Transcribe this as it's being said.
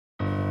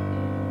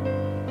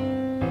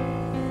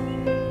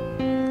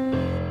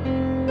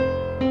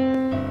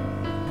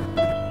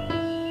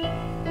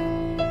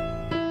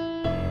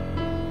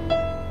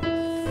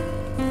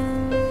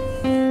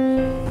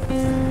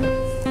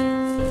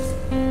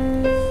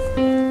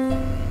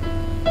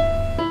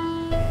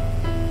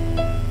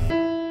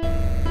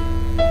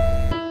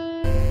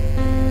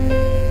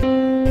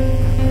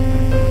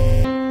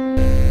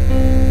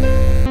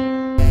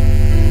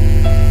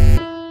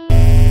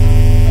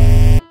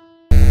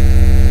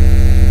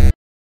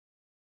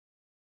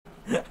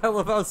I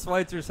love how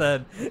Switzer's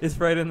head is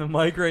right in the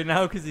mic right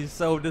now because he's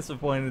so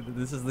disappointed that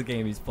this is the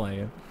game he's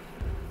playing.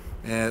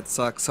 Yeah, it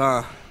sucks,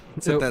 huh?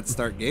 Let's hit that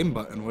start game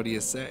button. What do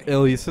you say? At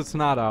least it's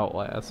not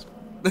Outlast.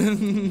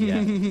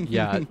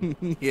 Yeah.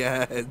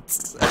 Yeah,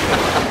 it's...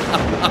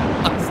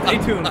 Stay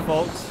tuned,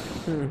 folks.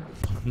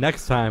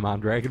 Next time on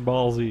Dragon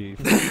Ball Z.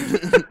 So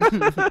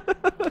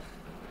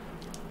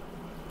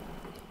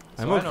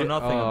I know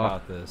nothing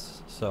about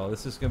this, so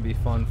this is going to be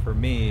fun for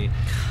me.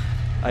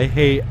 I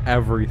hate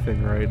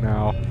everything right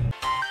now.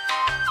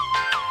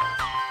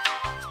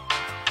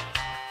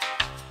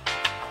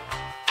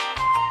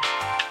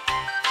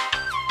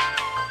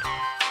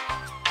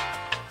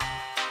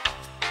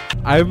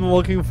 I'm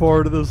looking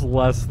forward to this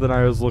less than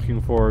I was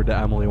looking forward to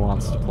Emily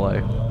Wants to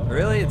Play.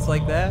 Really? It's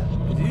like that?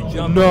 Did you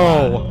jump?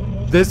 No!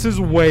 This is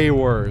way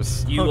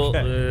worse. You will.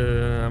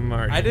 Okay. I'm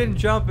already. I didn't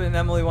jump and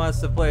Emily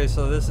Wants to Play,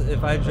 so this,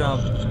 if I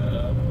jump,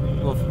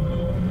 well,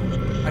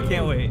 I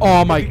can't wait.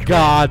 Oh my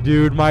god,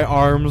 dude. My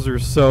arms are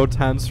so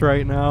tense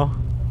right now.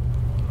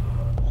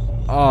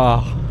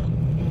 Oh.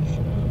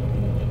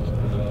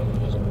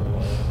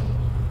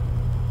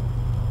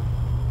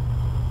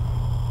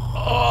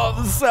 Oh,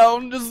 the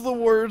sound is the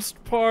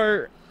worst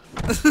part.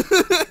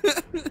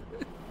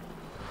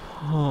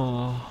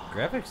 Oh.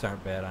 Graphics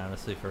aren't bad,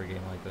 honestly, for a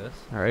game like this.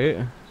 Alright.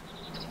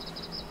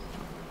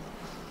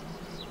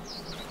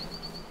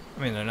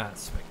 I mean, they're not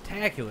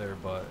spectacular,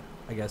 but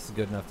I guess it's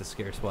good enough to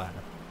scare Splatter.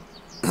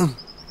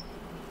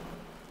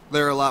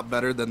 They're a lot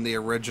better than the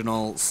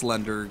original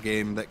Slender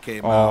game that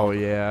came out. Oh,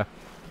 yeah.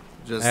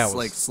 Just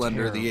like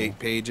Slender, the 8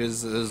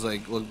 pages. It was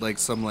like, looked like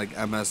some like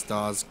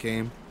MS-DOS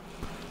game.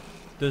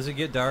 Does it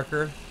get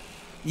darker?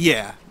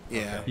 Yeah,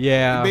 yeah. Okay.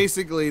 Yeah.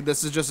 Basically,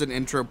 this is just an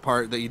intro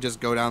part that you just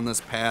go down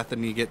this path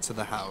and you get to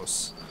the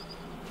house.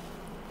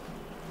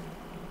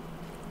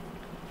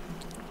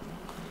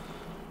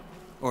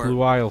 Or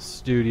Blue Isle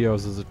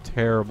Studios is a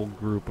terrible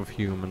group of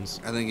humans.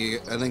 I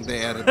think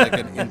they added like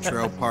an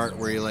intro part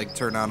where you like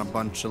turn on a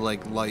bunch of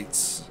like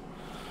lights.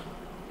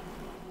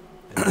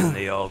 And then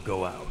they all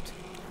go out.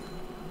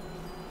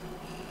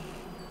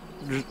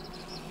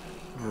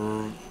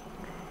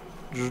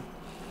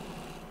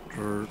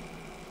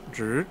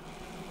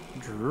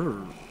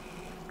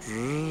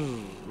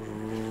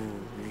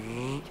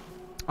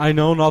 I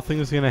know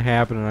nothing's gonna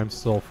happen and I'm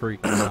still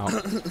freaking out.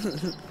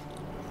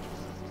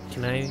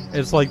 Can I?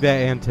 It's like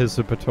that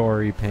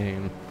anticipatory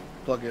pain.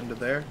 Plug into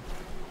there.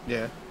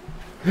 Yeah.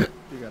 You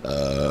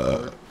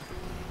got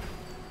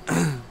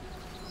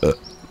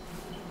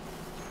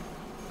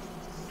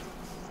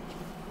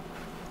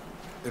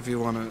if you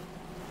want to.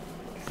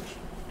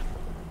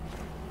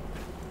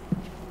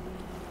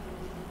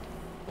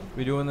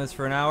 We doing this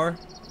for an hour?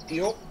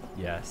 Yup.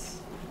 Yes.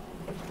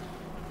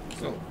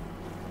 So,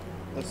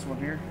 this one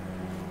here.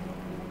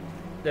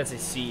 That's a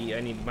C. I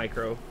need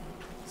micro.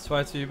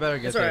 Switzer, you better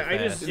get That's there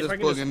alright. fast. If I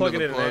can just plug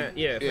it into that,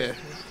 yeah.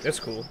 That's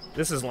cool.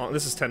 This is long.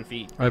 This is 10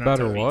 feet. I Not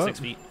better 10 feet, what? 6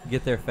 feet.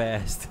 Get there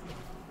fast.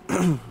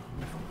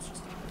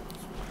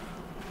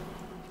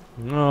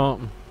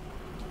 No.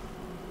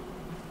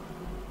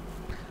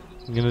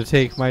 I'm gonna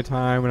take my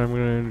time and I'm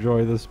gonna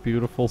enjoy this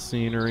beautiful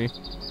scenery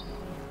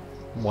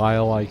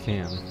while I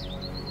can.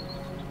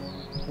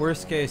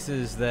 Worst case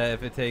is that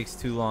if it takes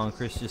too long,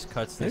 Chris just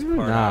cuts this Maybe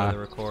part not. out of the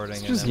recording.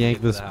 Let's and just then we yank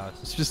get to this. the house.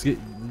 Let's just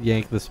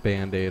yank this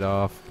band-aid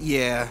off.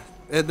 Yeah.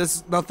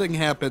 This nothing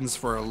happens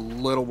for a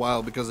little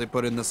while because they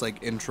put in this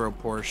like intro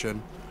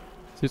portion.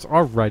 See, it's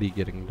already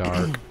getting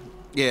dark.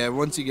 Yeah,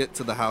 once you get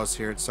to the house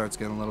here, it starts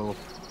getting a little.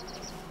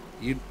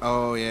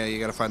 Oh yeah, you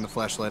gotta find the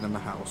flashlight in the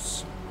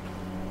house.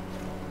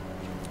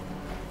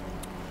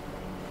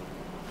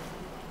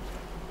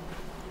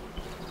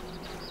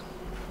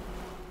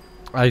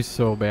 I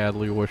so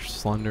badly wish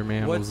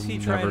Slenderman What's was he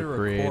trying to never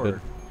created.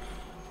 record?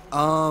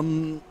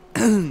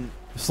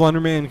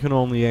 Slenderman can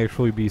only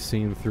actually be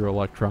seen through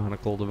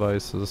electronical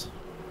devices.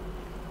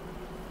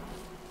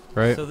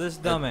 Right? So this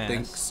I dumbass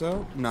think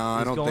so. No,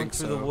 I don't going think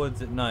through so. the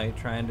woods at night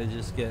trying to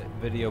just get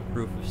video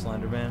proof of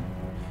Slenderman.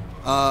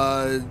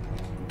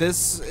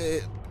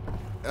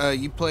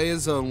 You play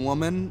as a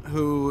woman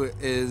who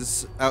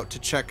is out to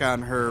check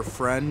on her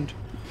friend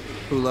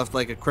who left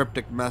like a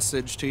cryptic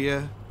message to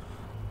you.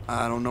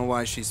 I don't know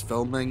why she's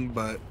filming,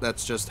 but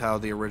that's just how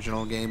the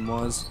original game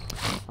was.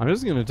 I'm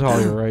just gonna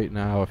tell you right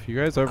now, if you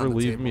guys ever On the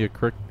leave table. me a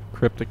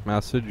cryptic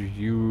message,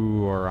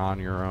 you are on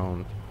your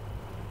own.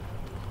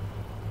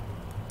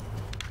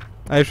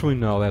 Actually,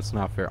 no, that's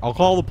not fair. I'll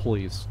call the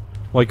police,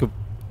 like a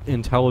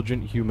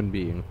intelligent human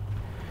being,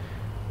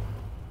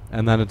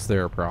 and then it's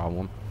their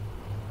problem.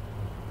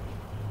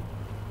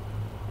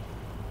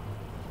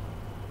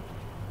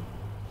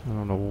 I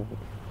don't know.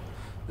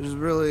 There's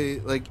really,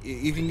 like,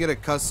 you can get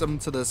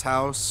accustomed to this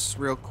house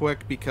real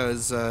quick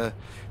because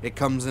it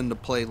comes into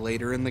play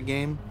later in the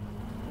game.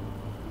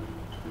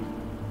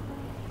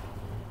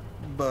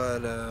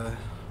 But,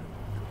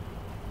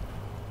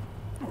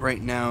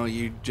 right now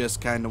you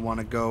just kind of want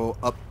to go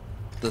up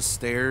the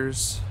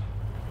stairs.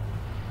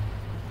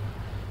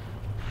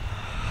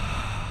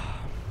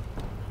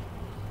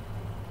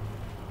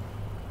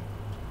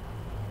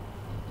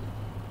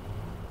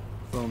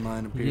 phone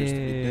line appears to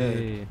be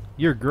dead.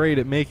 You're great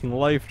at making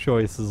life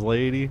choices,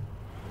 lady.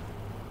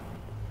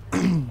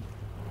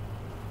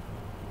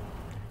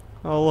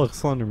 Oh, look,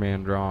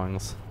 Slenderman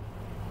drawings.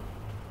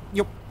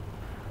 Yep.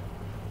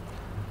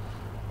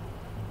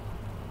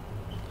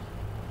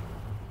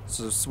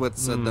 So Switz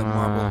said that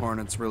Marble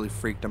Hornets really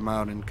freaked him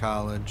out in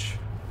college.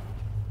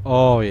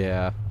 Oh,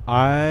 yeah.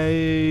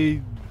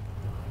 I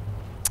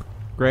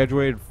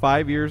graduated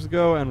 5 years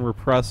ago and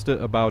repressed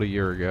it about a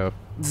year ago.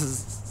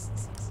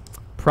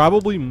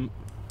 Probably...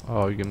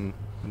 Oh, you can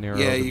narrow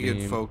yeah, the you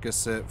beam. can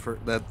focus it.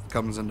 That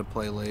comes into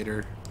play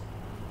later.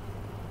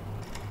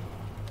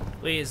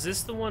 Wait, is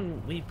this the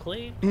one we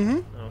played? Mm-hmm.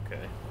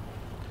 Okay.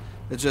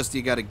 It's just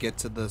you got to get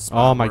to the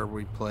spot Oh my where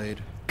we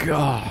played.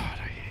 God,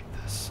 I hate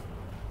this.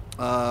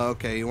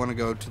 Okay, you want to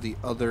go to the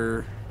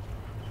other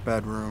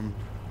bedroom.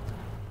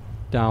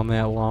 Down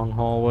that long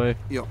hallway?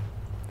 Yep.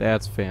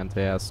 That's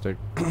fantastic.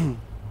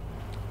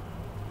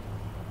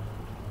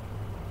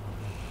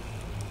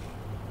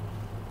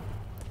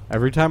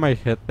 Every time I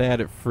hit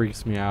that, it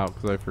freaks me out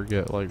because I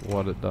forget like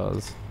what it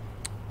does.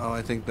 Oh,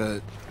 I think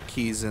the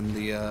key's in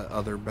the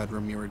other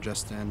bedroom you were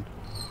just in.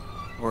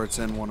 Or it's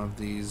in one of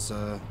these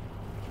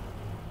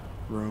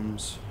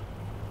rooms.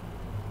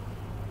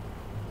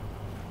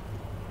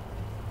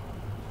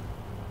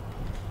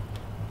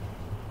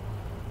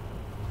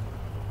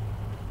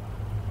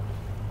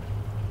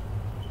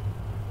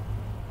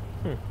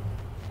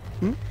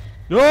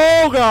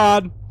 Oh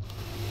God!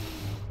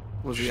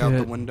 Was he out the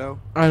Shit. window?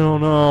 I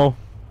don't know.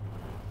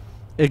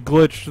 It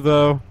glitched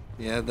though.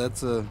 Yeah,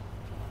 that's a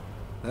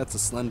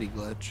Slendy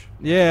glitch.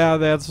 Yeah,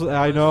 that's.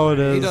 I know it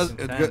He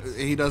is.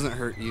 he doesn't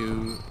hurt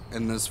you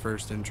in this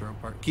first intro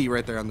part. Key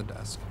right there on the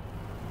desk.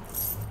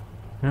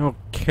 I don't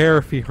care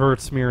if he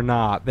hurts me or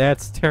not.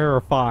 That's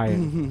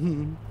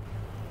terrifying.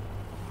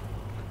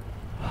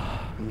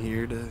 I'm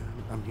here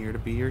to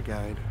be your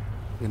guide.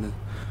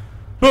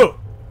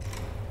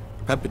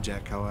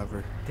 Peppajack,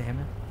 however. Damn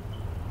it.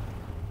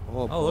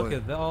 Oh boy. Oh, look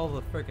at all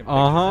the freaking pictures Uh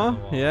on huh.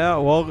 the wall. Yeah.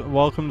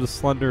 Welcome to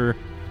Slender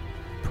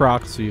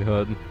Proxy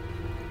Hood.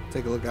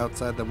 Take a look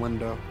outside the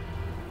window.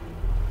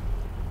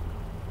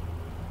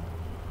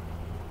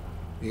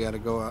 You gotta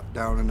go out,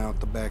 down and out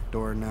the back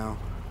door now.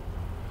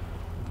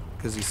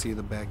 Because you see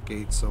the back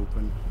gates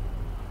open.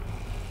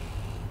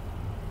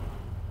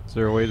 Is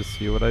there a way to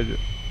see what I do?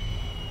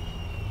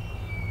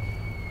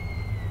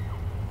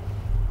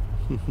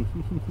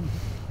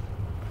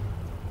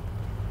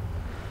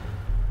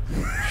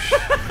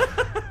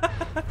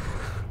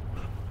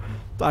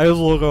 I just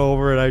look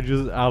over and I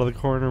just out of the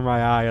corner of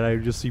my eye and I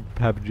just see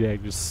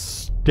Pepjack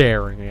just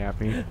staring at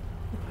me.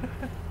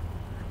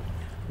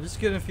 I'm just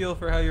getting a feel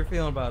for how you're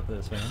feeling about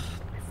this, man.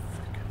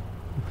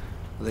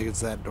 I think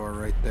it's that door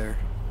right there.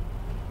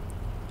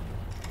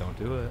 Don't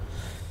do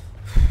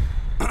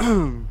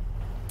it.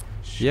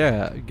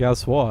 Yeah,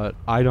 guess what?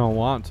 I don't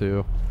want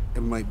to.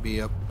 It might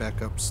be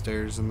back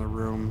upstairs in the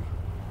room.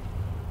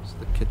 It's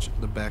the kitchen,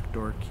 the back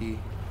door key.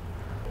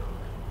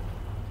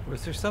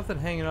 Was there something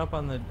hanging up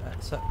on the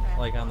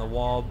like on the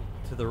wall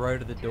to the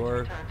right of the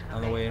door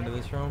on the way into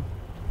this room?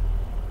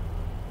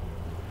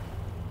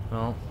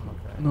 No.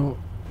 Okay. No.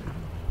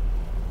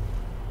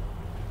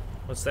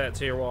 What's that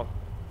to your wall?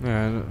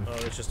 Yeah. Oh,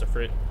 it's just a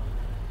frit.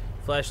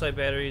 Flashlight,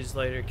 batteries,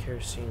 lighter,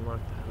 kerosene, lock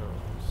the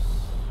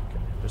house.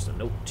 Okay, there's a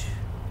note.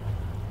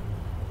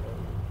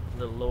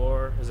 The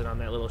lore, is it on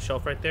that little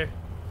shelf right there?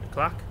 The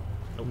clock?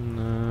 Nope.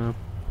 No.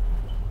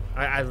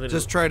 I literally...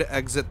 Just try to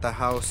exit the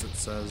house, it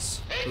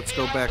says. Let's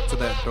go back to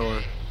that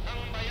door.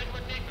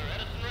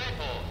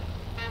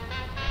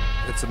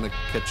 It's in the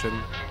kitchen.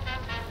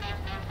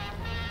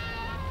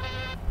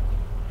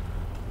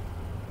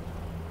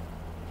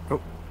 Oh,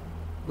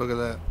 look at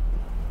that.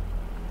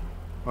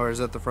 Or is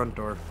that the front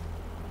door?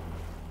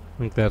 I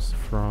think that's the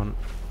front.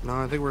 No,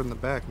 I think we're in the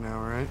back now,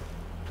 right?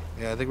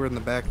 Yeah, I think we're in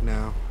the back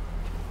now.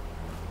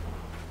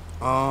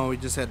 Oh, we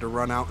just had to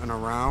run out and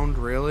around?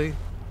 Really?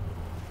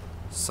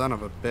 Son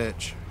of a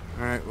bitch.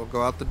 Alright, we'll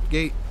go out the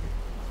gate.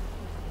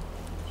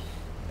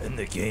 And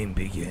the game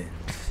begins.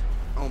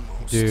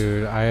 Almost.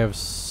 Dude, I have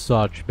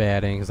such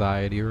bad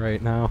anxiety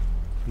right now.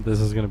 This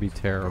is gonna be Go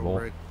terrible.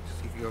 right,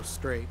 you can go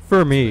straight.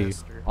 For It's me,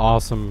 faster.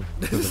 awesome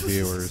for the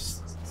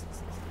viewers.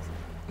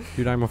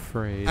 Dude, I'm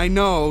afraid. I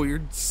know,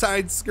 you're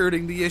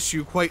side-skirting the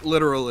issue quite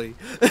literally.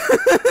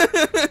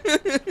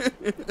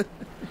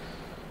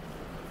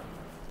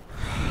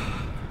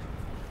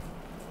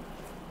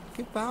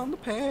 Keep on the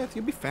path,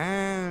 you'll be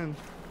fine.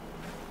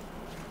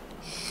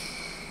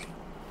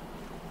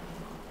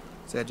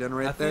 Is that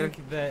generator I there?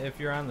 think that if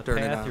you're on the Turn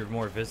it path, on. you're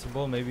more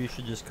visible. Maybe you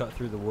should just cut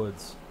through the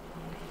woods.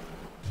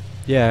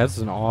 Yeah, that's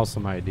an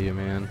awesome idea,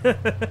 man.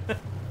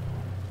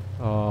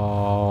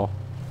 Oh.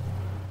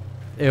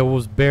 It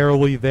was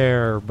barely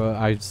there, but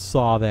I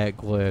saw that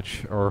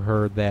glitch, or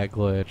heard that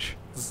glitch.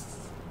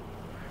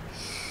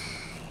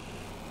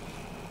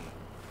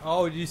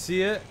 Oh, did you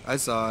see it? I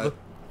saw it.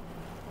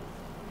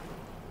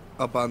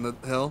 Up on the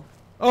hill.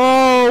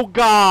 Oh,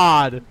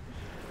 God!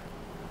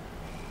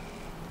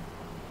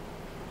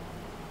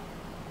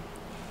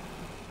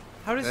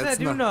 How does That's that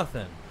do not-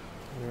 nothing?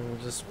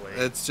 Just wait.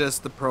 It's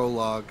just the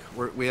prologue.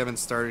 We haven't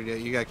started yet.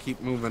 You gotta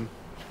keep moving.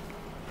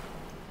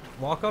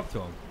 Walk up to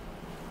him.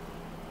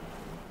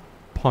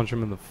 Punch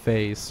him in the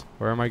face.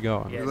 Where am I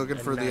going? Yeah, You're looking a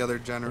for the other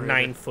generator.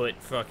 9-foot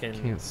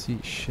fucking Can't see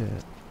shit.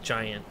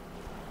 giant.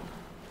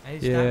 And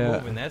he's Yeah.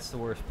 not moving. That's the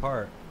worst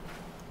part.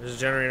 There's a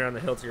generator on the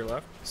hill to your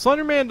left.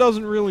 Slenderman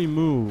doesn't really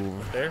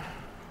move, There.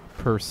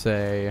 per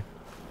se.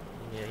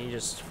 Yeah, he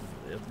just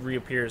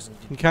reappears.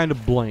 He kind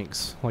of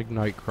blinks, like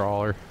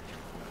Nightcrawler.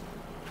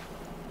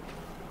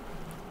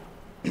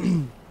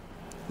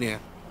 Yeah.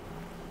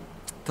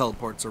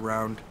 Teleports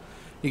around.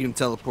 He can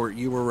teleport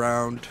you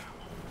around.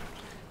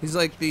 He's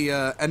like the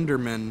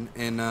Enderman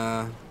in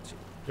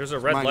There's a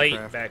red Minecraft.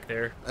 light back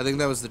there. I think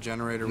that was the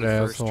generator we Yeah,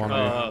 that's first the one tried.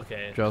 I- Oh,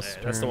 okay. Just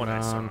Yeah, that's the one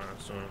I turned saw. on.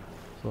 So.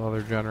 The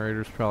other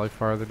generator's probably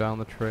farther down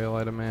the trail,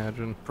 I'd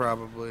imagine.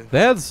 Probably.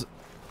 That's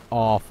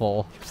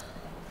awful.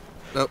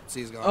 Oh, see,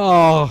 he's gone.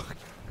 Oh,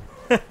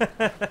 Oh,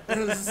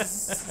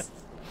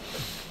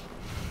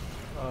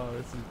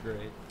 this is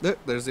great.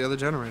 There's the other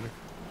generator.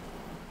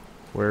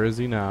 where is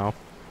he now?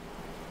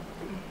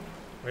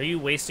 Are you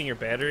wasting your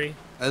battery?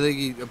 I think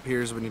he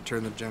appears when you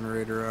turn the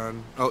generator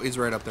on. Oh, he's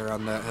right up there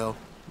on that hill.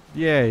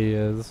 Yeah, he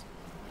is.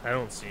 I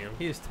don't see him.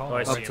 He is tall. Oh,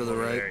 I Up see him to the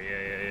over right. there.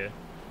 Yeah.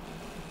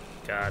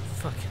 God,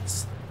 fucking.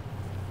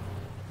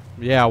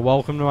 Yeah,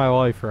 welcome to my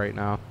life right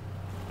now.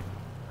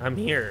 I'm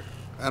here.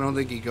 I don't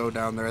think you go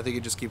down there. I think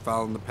you just keep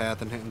following the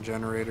path and hitting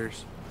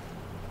generators.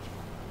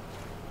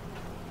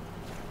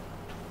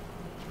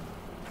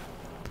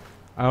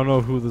 I don't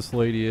know who this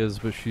lady is,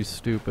 but she's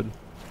stupid.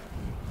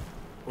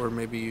 Or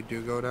maybe you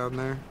do go down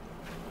there.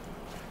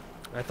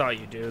 I thought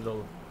you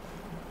do.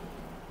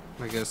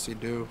 I guess you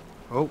do.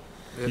 Oh,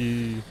 yeah,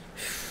 you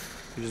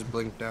He, just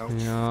blinked out.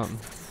 yeah.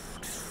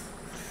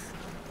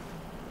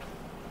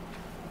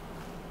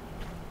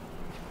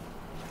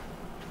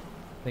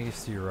 I think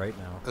he's to your right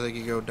now. I think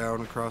you go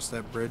down across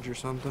that bridge or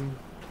something.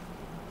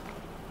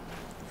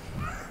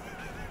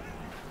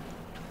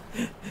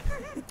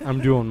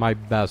 I'm doing my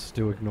best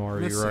to ignore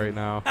you Listen. right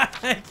now.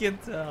 I can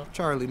tell.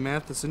 Charlie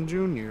Matheson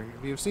Jr.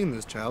 If you have seen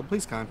this child,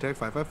 please contact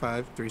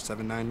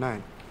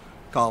 555-3799.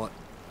 Call it.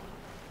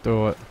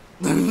 Do it.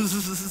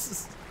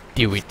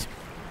 Do it.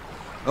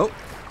 Oh,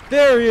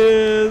 There he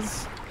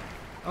is.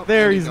 oh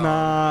There and he's gone.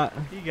 not.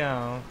 He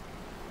gone.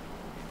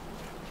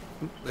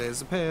 There's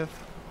the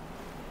path.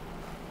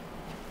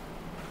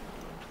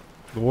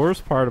 The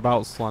worst part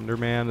about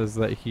Slenderman is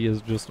that he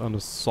is just an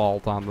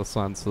assault on the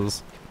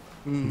senses.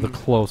 The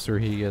closer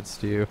he gets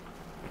to you.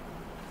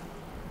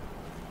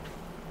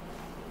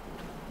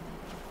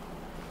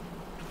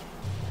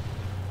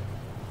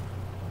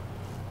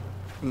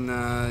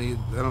 Nah, I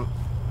don't.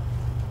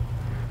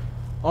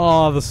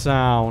 Oh, the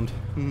sound.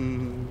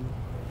 Mm.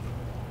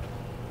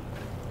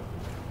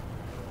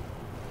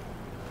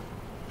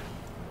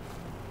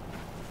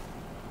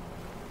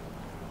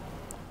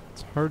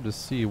 It's hard to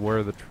see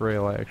where the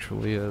trail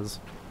actually is.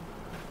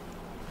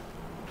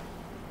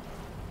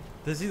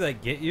 Does he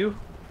like get you?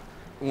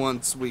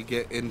 Once we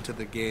get into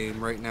the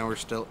game, right now we're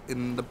still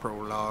in the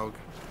prologue.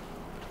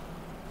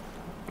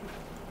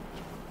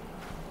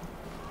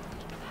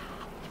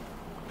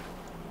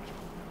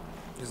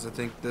 Because I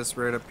think this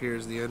right up here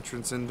is the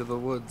entrance into the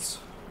woods.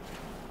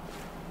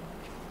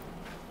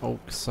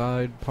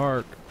 Oakside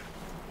Park.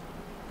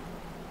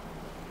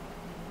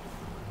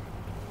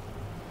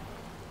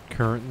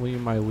 Currently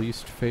my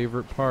least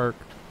favorite park.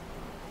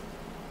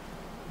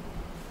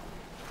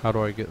 How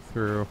do I get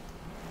through?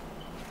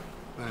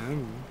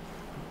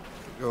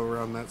 Go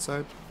around that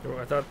side.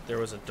 I thought there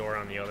was a door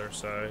on the other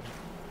side.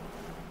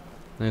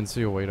 I didn't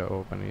see a way to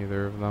open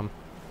either of them.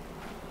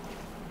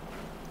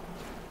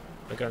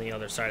 Like on the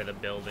other side of the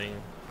building.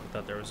 I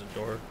thought there was a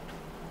door.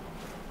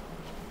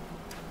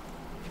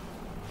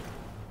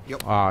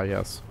 Yep. Ah,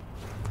 yes.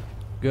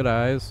 Good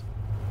eyes.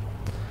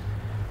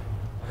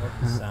 I love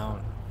the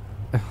sound.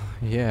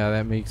 Yeah,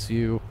 that makes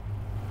you.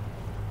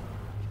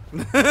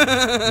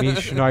 Me,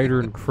 Schneider,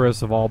 and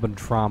Chris have all been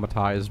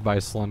traumatized by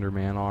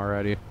Slenderman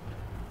already.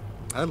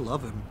 I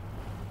love him.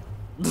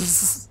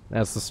 That's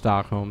the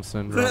Stockholm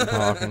Syndrome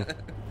talking.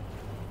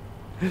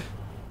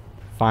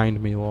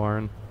 Find me,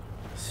 Lauren.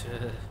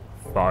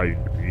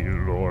 Find me,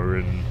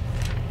 Lauren.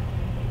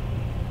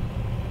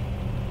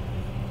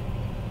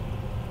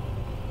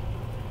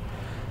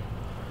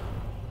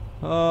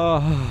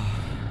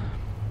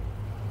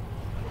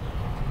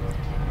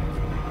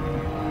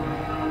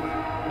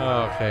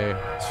 Okay,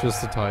 it's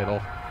just the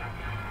title.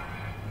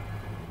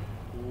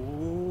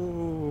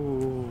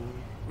 Ooh.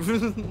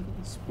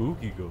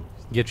 Spooky ghost.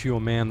 Get you a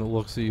man that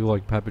looks at you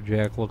like Peppa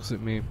Jack looks at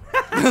me.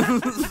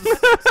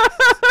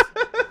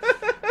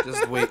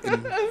 Just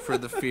waiting for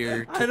the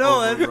fear to I know,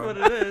 that's overrun.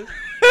 what it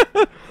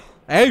is.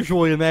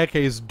 Actually, in that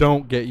case,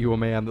 don't get you a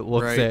man that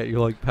looks Right. at you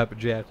like Peppa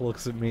Jack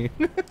looks at me.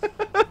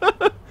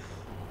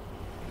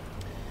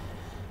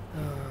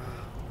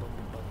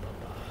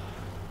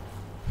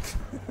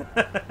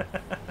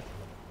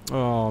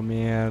 Oh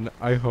man,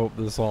 I hope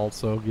this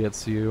also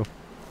gets you.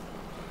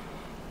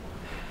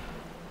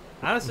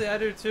 Honestly, I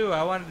do too.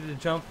 I wanted to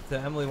jump to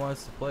Emily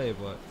Wants to Play,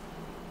 but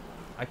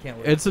I can't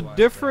wait. It's to a watch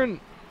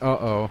different.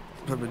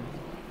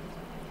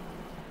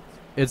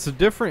 It's a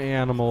different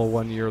animal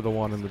when you're the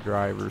one in the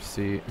driver's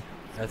seat, that.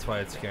 That's why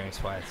it's scaring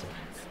Switzer.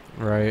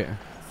 right?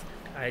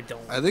 I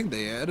don't. I think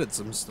they added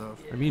some stuff.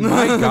 I mean,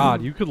 my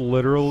God, you could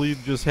literally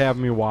just have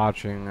me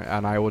watching,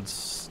 and I would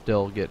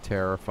still get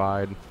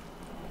terrified.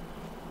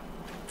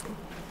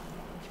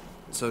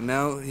 So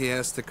now he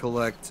has to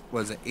collect,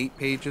 was it 8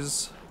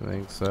 pages? I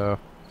think so.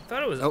 I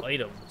thought it was Oh.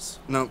 items.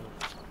 No.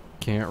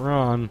 Can't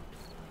run.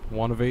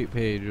 1 of 8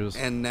 pages.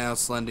 And now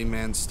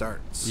Slenderman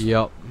starts.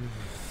 Yep.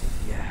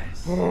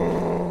 Yes.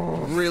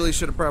 Really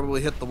should have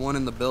probably hit the one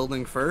in the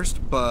building first,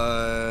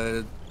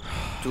 but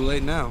too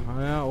late now.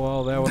 Yeah,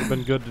 well, that would have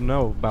been good to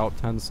know about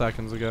 10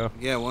 seconds ago,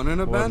 Yeah, wouldn't it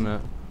have wouldn't been?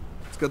 it?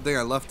 It's a good thing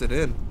I left it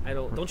in. I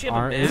don't. Don't you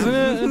have a map?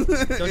 Isn't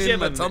it? Don't you In have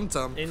my a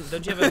tum-tum.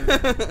 Don't you have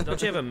a?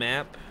 Don't you have a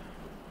map?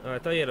 Oh, I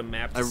thought you had a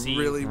map to I see.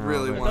 really,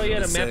 really I I thought wanted you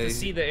had to a map say to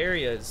see the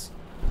areas.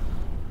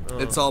 Oh.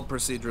 it's all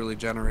procedurally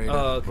generated.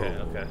 Oh, okay,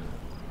 okay.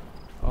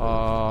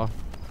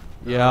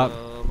 Yeah,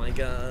 Oh my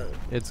god.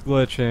 it's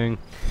glitching.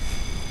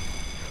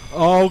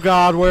 Oh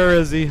God, where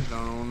is he?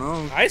 Don't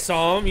know. I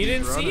saw him. You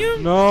didn't see running.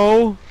 him?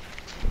 No,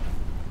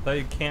 I thought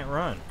you can't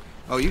run.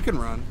 Oh, you can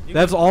run.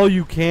 that's all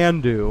you can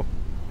do.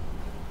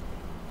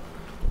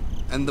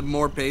 And the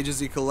more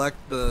pages you collect,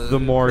 The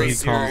more he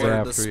smaller comes the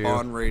after you.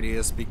 spawn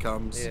radius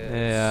becomes.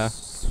 Yeah.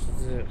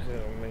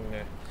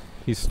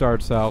 He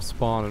starts out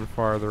spawning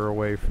farther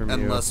away from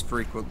And you. less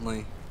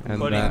frequently. And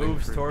But he that-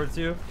 moves towards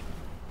you.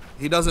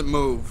 He doesn't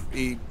move.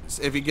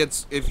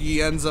 If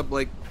he ends up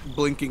like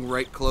blinking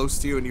right close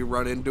to you and you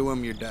run into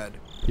him, you're dead.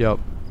 Yep.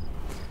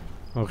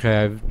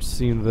 Okay, I've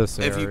seen this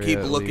area. If you keep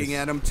looking least.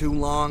 at him too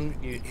long,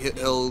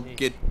 it'll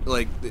get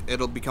like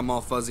it'll become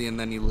all fuzzy and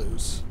then you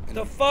lose. And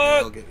The He'll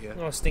fuck? get you.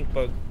 Oh, stink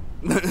bug.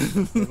 I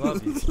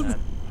love you, Stan.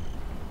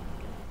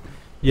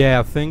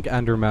 Yeah, think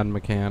Enderman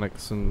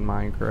mechanics in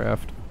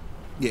Minecraft.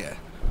 Yeah.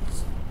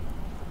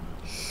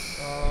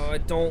 I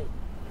don't.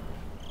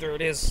 There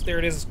it is. There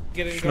it is.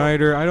 Get it.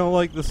 Schneider, I don't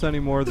like this any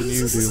more than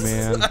you do,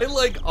 man. I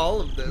like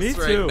all of this Me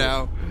right too.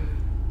 now.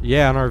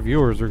 Yeah, and our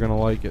viewers are gonna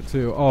like it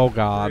too. Oh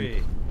God.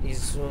 3,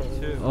 He's.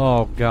 2.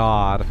 Oh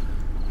God.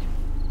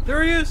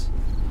 There he is.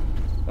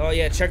 Oh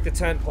yeah, check the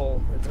tent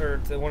pole or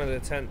one of the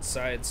tent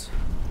sides.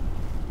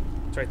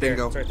 It's right there.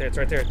 Bingo. It's right there. It's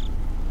right there.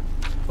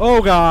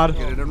 Oh God.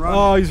 Get it and run.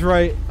 Oh, he's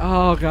right.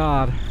 Oh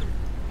God.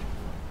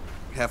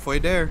 Halfway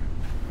there.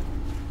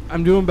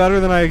 I'm doing better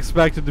than I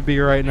expected to be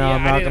right now. Yeah,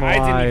 I'm not I gonna lie.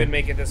 didn't even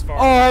make it this far.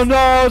 Oh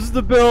no, it's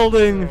the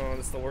building. Oh,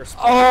 that's the worst.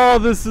 Oh,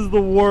 this is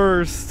the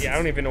worst. Yeah, I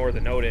don't even know where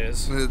the note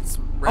is. It's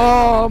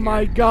Oh random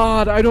my here.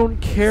 God, I don't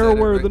care that it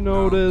where right? the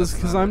note No, is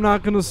that's because not I'm it.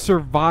 not gonna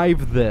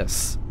survive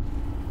this.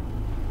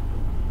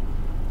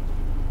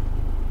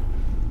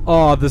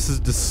 Oh, this is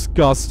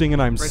disgusting,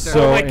 and I'm Right there.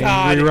 so Oh my angry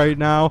God. right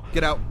now.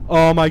 Get out.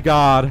 Oh my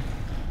God.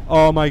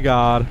 Oh my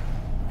God.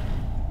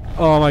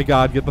 Oh my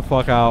God, get the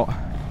fuck out.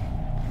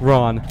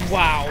 Run.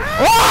 Wow.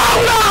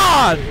 Oh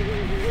God!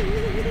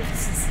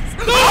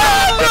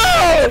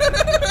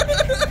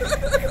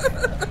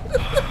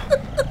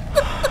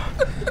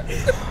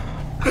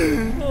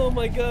 Oh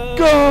my god.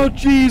 Oh,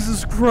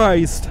 Jesus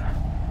Christ.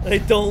 I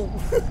don't.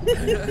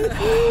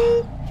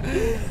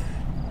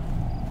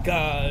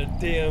 God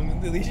damn.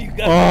 At least you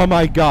got. Oh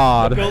my The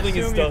God. building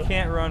is Assume you done.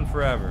 can't run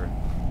forever.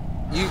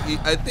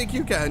 I think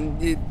you can.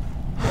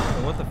 So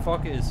what the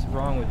fuck is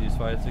wrong with you,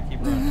 Switzer?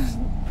 Keep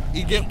running.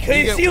 You get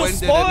He'll winded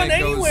spawn and it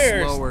goes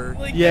anywhere. slower.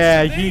 Like,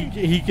 Yeah, that's the thing.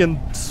 he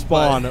can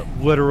spawn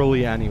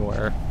literally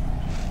anywhere.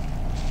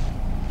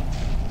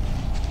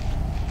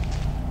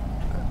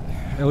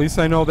 At least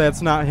I know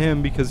that's not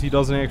him because he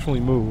doesn't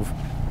actually move.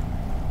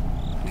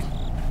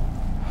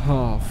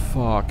 Oh,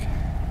 fuck.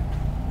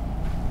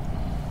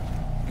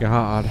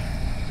 God.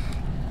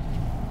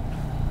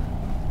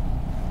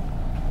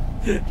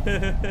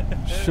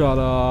 Shut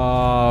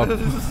up.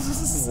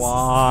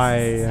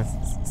 Why?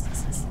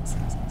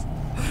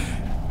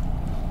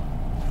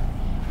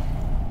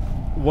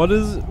 What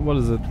is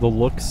it? The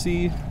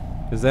look-see?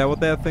 Is that what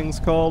that thing's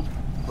called?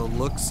 The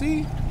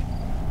look-see?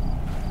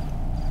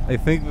 I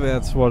think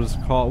that's what it's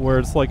called, where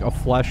it's like a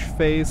flesh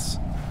face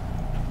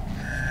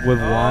with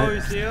Oh, you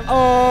lines. see him?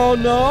 Oh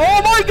no!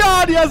 Oh my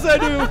God! Yes, I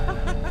do.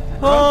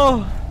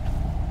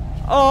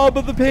 Oh,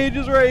 but the page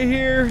is right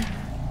here.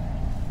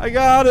 I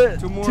got it.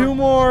 Two more. Two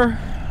more.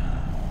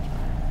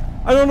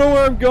 I don't know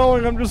where I'm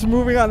going. I'm just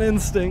moving on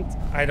instinct.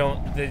 I don't.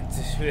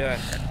 Yeah.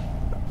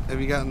 Have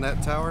you gotten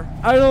that tower?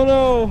 I don't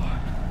know.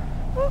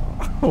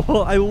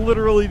 Well, I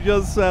literally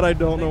just said I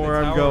don't know where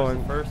I'm The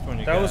going. first one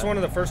you That got. was one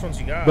of the first ones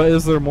you got. But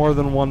is there more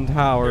than one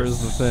tower? Is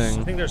the I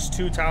thing. think there's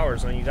 2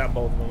 towers and you got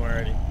both of them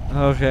already.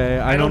 Okay,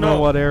 I don't know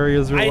what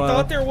areas are I left.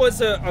 thought there was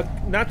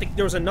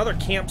there was another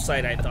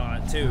campsite. I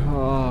thought too.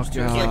 Oh It's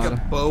like a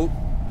God. boat.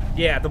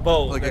 Yeah, the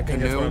boat. Like I a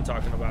think that's what canoe? I'm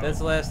talking about. That's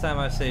the last time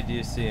I say, do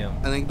you see him?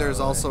 I think there's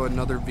also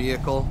another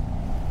vehicle.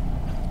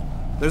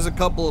 There's a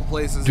couple of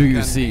places Do it you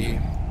can see? be.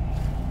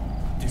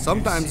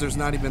 Sometimes there's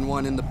not even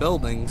one in the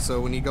building,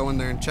 so when you go in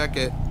there and check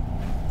it,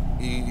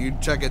 You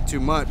check it too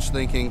much,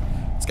 thinking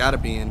it's got to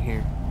be in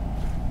here.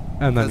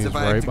 And then Because he's if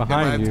I right have to, if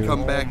I have behind to you.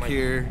 come Oh back my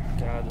here.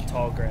 God, the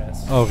tall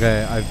grass.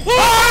 Okay, I've.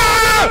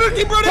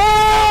 Keep running!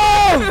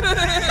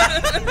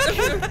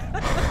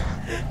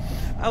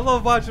 I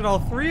love watching all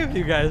three of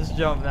you guys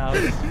jump now.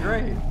 This is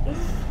great.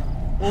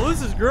 Well,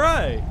 this is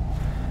great.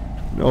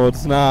 No,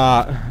 it's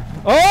not.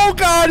 Oh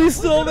God, he's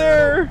still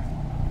there.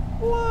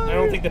 Why? I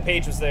don't think the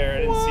page was there.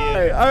 I didn't see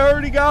Why? it. I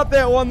already got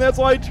that one. That's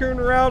why I turned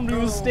around. He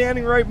was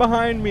standing right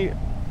behind me.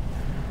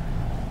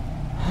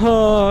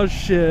 Oh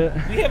shit.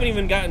 We haven't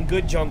even gotten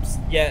good jumps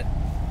yet.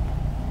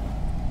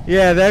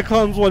 Yeah, that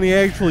comes when he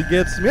actually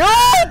gets me.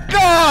 Oh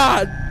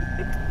God!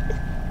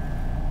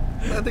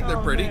 I think they're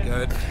pretty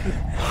good.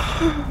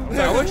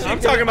 I'm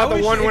talking about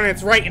the one when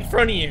it's right in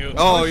front of you.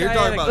 Oh, wish you're I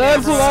talking had a about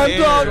That's the what I'm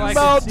scares. talking I could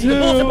about see too. the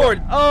bulletin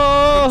board.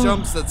 Oh,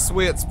 Jumps that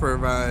Switz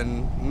provide.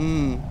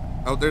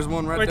 Oh, there's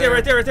one right Right there.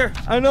 there, right there, right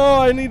there. I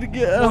know. I need to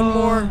get One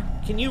more.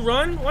 Can you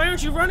run? Why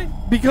aren't you running?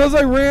 because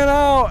I ran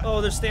out.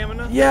 Oh, there's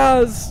stamina?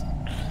 Yes.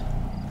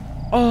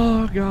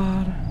 Oh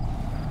God.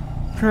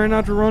 Try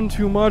not to run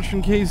too much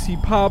in case he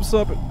pops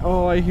up.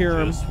 Oh, I hear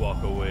him. Just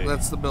walk away.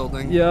 That's the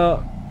building.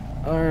 Yeah.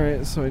 All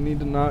right. So I need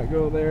to not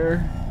go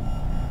there.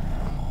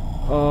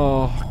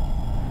 Oh.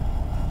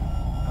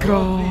 I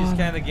love these God.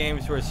 kind of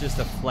games where it's just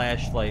a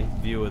flashlight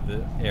view of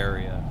the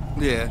area.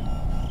 Yeah.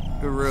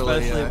 It really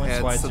Especially when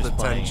adds Switz to is the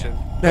playing tension.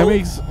 That Go-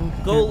 makes.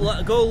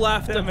 Go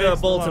left That of makes the a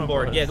bulletin lot of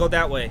board. sense. Yeah, go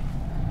that way.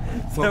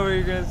 Is that what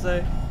you're gonna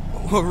say?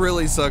 What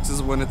really sucks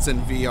is when it's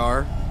in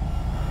VR.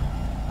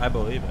 I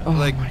believe it. Oh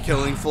Like my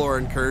killing God. floor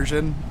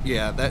incursion.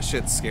 Yeah, that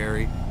shit's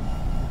scary.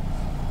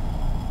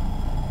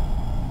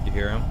 You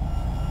hear him?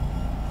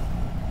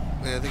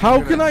 Yeah, I think How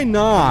you're can gonna I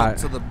not? come up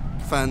to the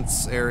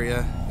fence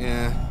area.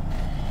 Yeah.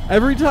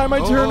 Every time I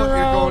Oh, turn you're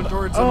around. going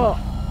towards him. Oh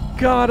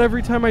God!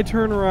 Every time I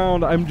turn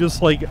around, I'm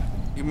just like,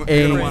 You're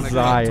gonna want to go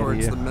Anxiety.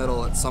 towards the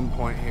middle at some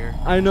point here.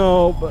 I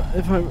know, but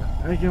if I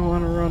can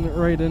want to run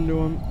right into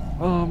him.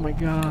 Oh my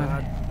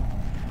God!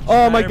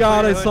 Oh my Schneider,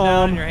 God! put I your hood saw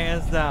down him. and your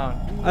hands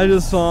down. I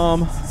just saw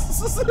him.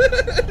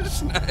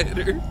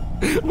 Schneider.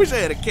 Wish I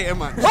had a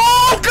cam on.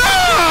 Oh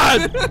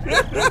God!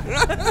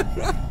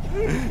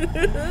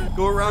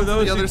 Go around For to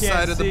those the who other can't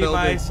side of the see my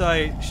building.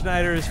 sight,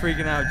 Schneider is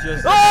freaking out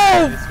just. Oh!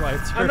 That's why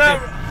it's I'm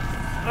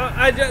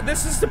not.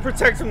 This is to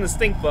protect from the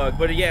stink bug,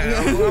 but yeah,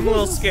 I'm a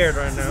little scared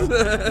right now.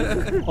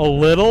 A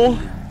little.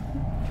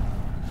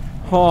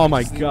 Oh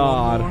my Just need one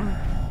God! more.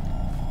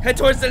 Head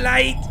towards the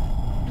light.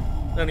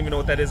 I don't even know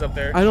what that is up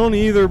there. I don't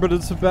either, but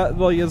it's a bet.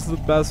 Like it's the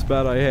best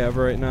bet I have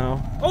right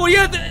now. Oh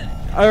yeah.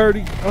 I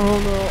already. Oh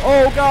no!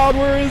 Oh God!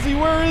 Where is he?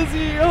 Where is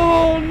he?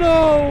 Oh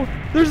no!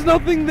 There's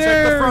nothing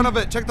there. Check the front of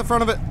it. Check the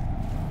front of it.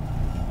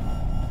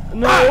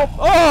 No.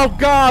 Oh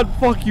God!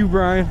 Fuck you,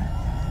 Brian.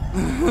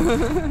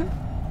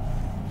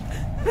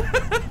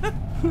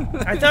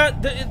 I thought.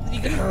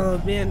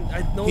 Oh man,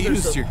 I know He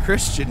there's used a. your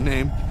Christian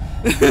name.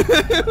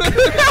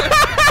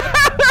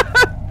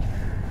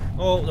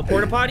 Oh, the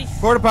porta potty.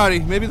 Porta potty.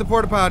 Maybe the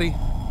porta potty.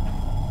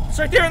 It's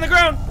right there on the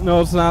ground. No,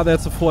 it's not.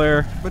 That's a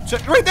flare. But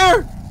check right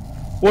there.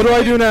 What do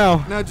I do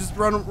now? Now just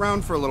run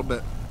around for a little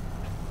bit.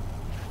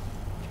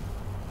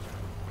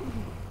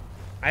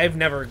 I've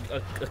never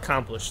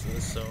accomplished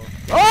this, so.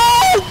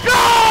 Oh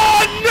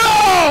God!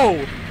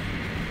 No!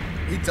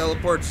 He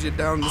teleports you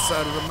down the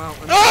side of the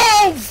mountain.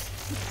 Oh!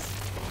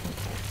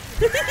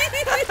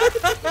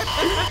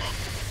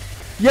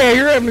 Yeah,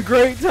 you're having a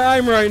great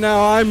time right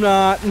now. I'm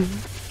not.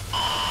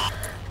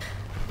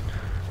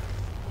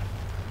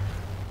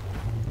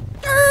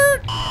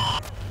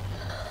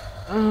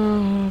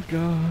 Oh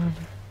God!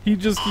 He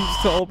just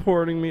keeps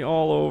teleporting me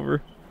all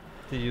over.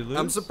 Did you lose?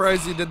 I'm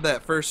surprised you did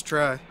that first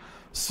try.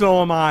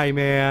 So am I,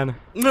 man.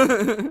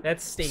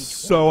 That's stage one.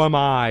 So am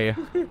I.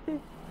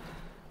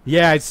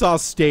 Yeah, I saw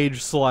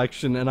stage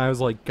selection and I was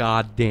like,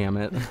 God damn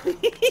it.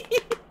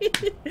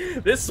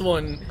 This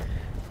one.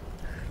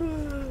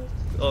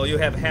 Oh, you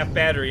have half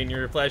battery in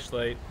your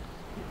flashlight.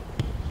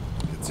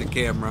 It's a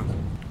camera.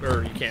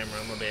 Or your camera,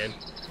 my bad.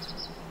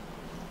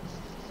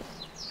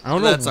 I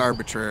don't know. That's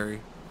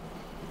arbitrary.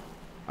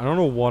 I don't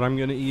know what I'm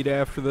gonna eat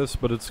after this,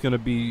 but it's gonna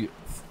be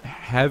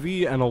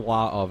heavy and a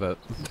lot of it.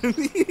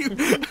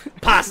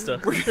 Pasta.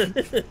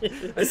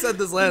 I said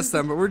this last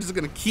time, but we're just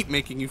gonna keep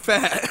making you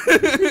fat.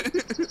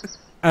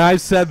 And I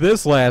said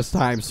this last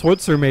time.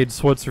 Switzer made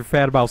Switzer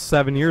fat about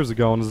 7 years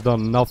ago and has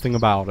done nothing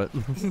about it.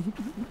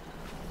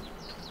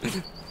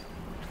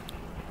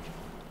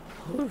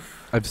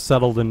 I've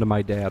settled into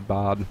my dad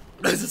bod.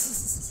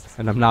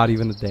 And I'm not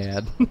even a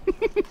dad.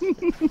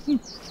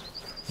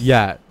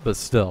 Yet, but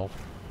still.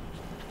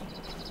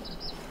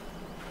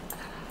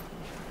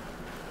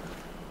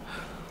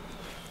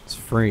 It's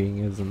freeing,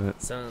 isn't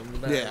it?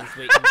 Somebody's Yeah.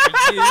 waiting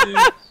for you.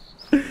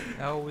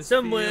 I always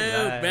Somewhere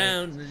feel like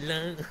around the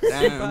line. Down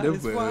the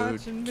Everybody's road,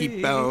 watching keep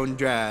me. on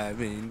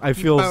driving. I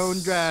keep feel on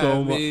so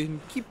driving.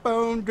 Keep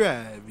on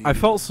driving. I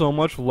felt so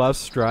much less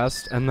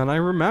stressed, and then I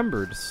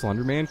remembered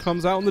Slenderman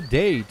comes out in the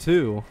day,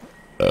 too.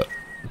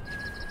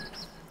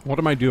 What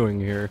am I doing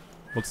here?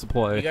 What's the You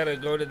play? gotta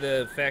go to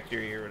the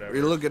factory or whatever.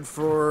 You're looking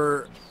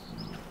for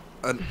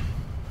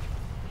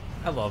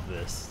I love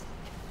this.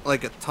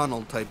 like a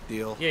tunnel type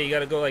deal. Yeah, you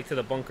gotta go like to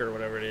the bunker or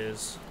whatever it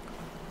is.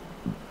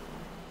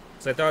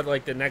 So I thought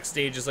like the next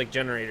stage is like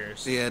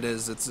generators. Yeah, it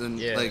is. It's in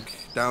Yeah. like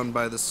down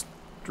by the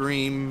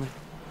stream.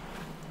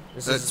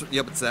 This That's, is,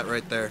 yep, it's that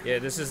right there. yeah,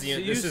 this is the, So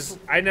you this is.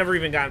 I never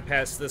even gotten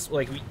past this.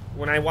 Like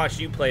when I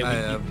watched you play, I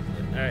have.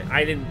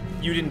 I didn't.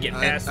 You didn't get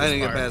past. I this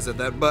didn't part. get past it.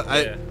 That, but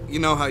Yeah. you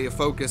know how you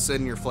focus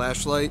in your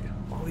flashlight?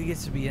 Oh, he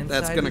gets to be inside.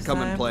 That's gonna this come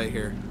time? in play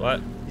here. What?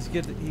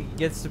 He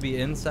gets to be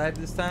inside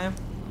this time.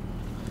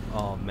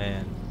 Oh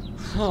man.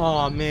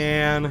 Oh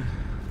man.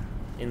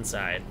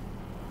 Inside.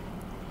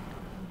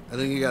 I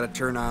think you got to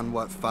turn on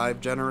what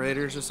 5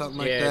 generators or something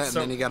like Yeah, that, it's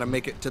and then you got to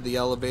make it to the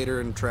elevator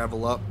and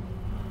travel up.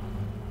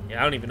 Yeah,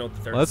 I don't even know what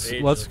the third Let's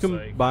stage let's looks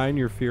like. combine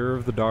your fear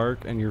of the dark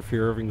and your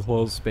fear of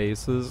enclosed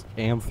spaces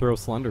and throw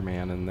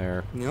Slenderman in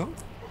there You know?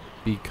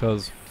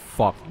 because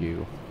fuck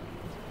you.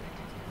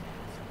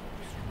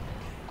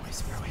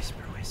 Whisper,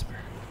 whisper, whisper.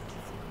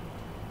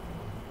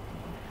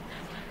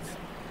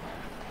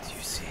 Do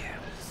you see him?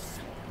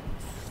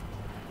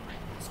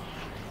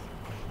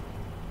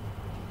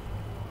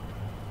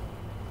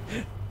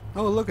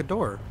 Oh, look, a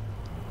door.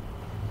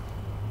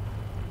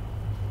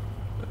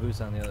 But who's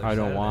on the other side? I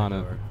don't of that want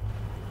it. door?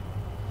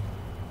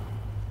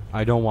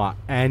 I don't want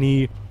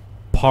any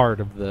part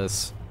of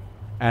this,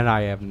 and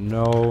I have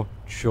no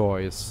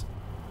choice.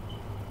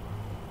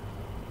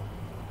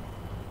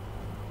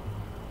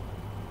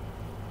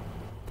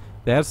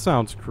 That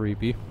sounds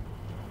creepy.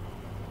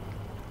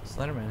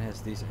 Slenderman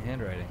has decent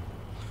handwriting.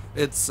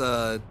 It's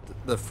the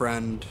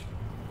friend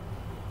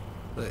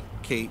that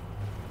Kate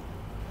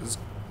is.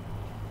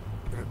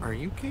 Are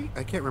you Kate?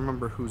 I can't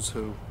remember who's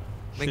who.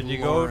 I think Should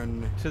you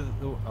Lauren go to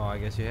the? Oh, I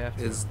guess you have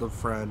to. is the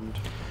friend.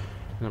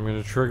 And I'm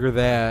gonna trigger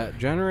that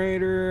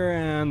generator,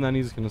 and then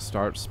he's gonna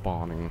start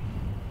spawning.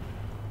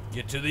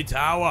 Get to the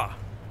tower.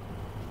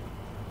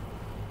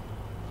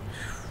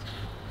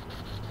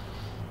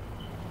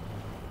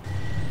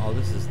 Oh,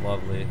 this is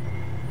lovely.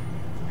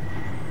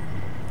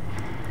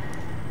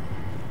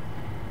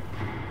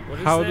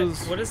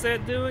 What does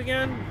that do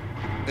again?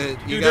 You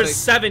Dude, gotta, there's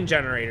 7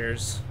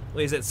 generators.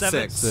 Wait, is it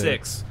 7? 6.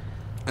 6.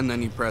 and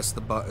then you press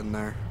the button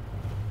there.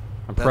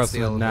 I'm That's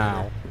pressing the it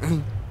now.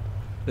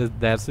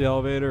 That's the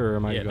elevator, or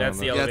am I Yeah, going? that's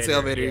the up? Yeah, it's the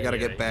elevator you Yeah, got to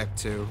yeah, get yeah. back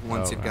to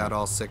once Oh, you've got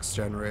all 6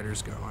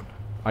 generators going.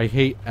 I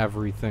hate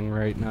everything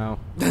right now.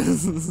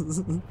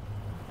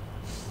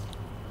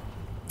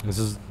 This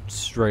is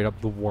straight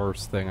up the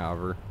worst thing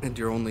ever. And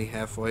you're only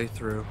halfway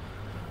through.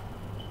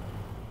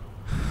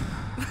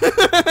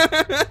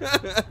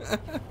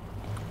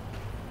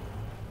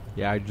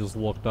 Yeah, I just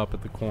looked up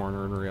at the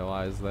corner and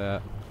realized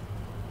that.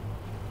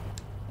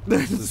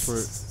 That's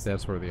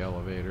where the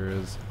elevator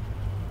is.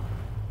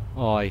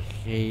 Oh, I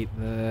hate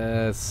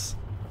this.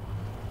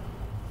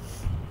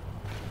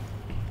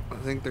 I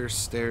think there's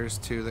stairs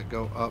too that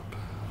go up.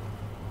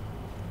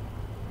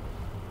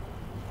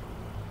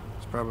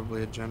 There's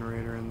probably a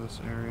generator in this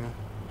area.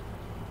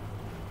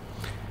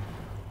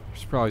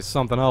 There's probably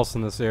something else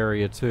in this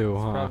area too,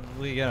 It's huh?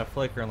 probably gonna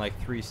flicker in like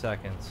 3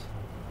 seconds.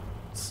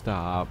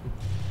 Stop.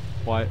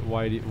 Why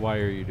are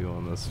you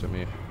doing this to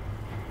me?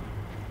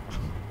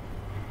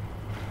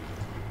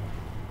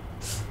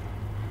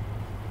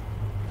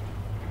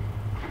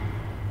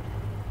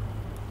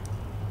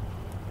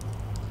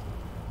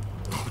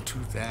 Don't do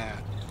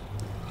that.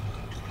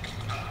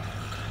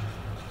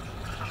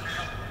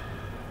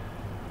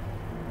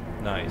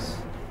 Nice.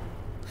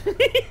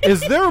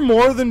 Is there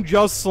more than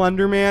just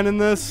Slenderman in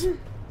this?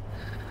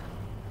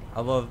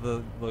 I love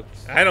the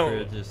looks. I don't-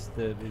 It just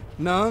did.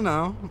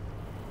 No.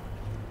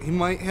 He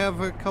might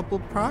have a couple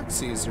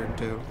proxies or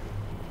 2.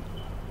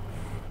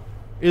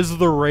 Is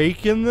the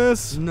rake in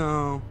this?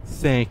 No,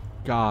 Thank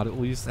God, at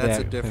least that's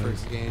a that different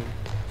thing's- game.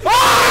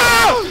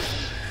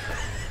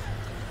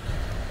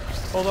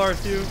 Hold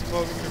R2.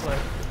 Focus your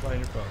blind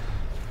your phone.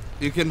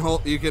 You can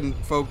hold. You can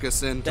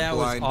focus in to That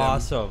was blind him.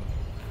 awesome.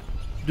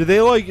 Do they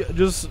like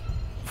just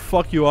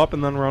fuck you up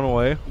and then run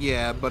away?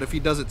 Yeah, but if he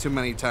does it too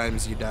many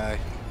times, you die.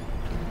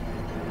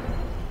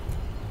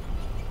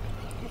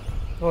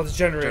 Oh, the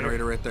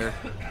Generator right there.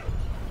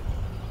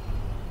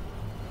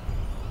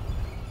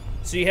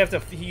 So you have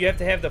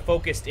to have the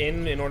focused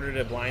in order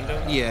to blind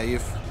him. Yeah,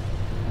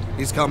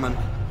 he's coming.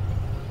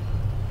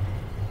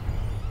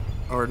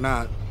 Or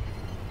not.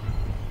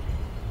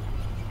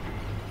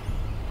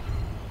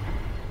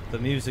 The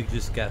music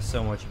just got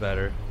so much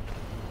better.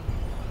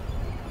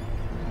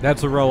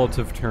 That's a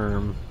relative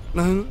term.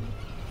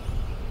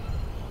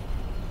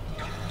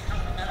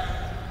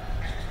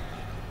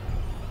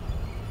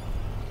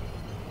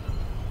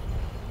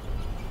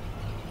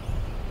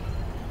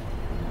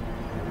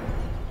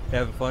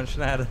 Having fun,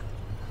 Shanada?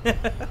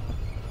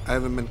 I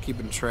haven't been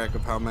keeping track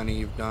of how many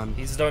you've done.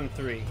 He's done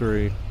 3,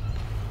 3.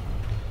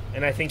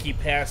 and I think he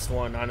passed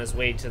one on his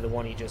way to the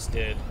one he just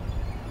did.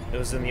 It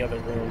was in the other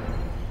room,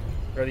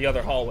 or the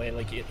other hallway.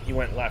 Like he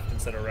went left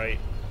instead of right.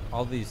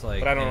 All these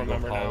like But I don't angled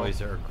remember now.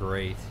 hallways are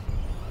great.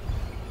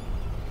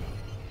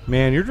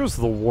 Man, you're just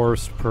the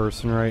worst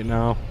person right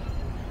now.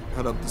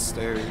 Head up the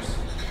stairs.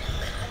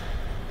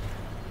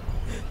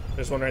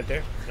 There's one right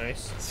there.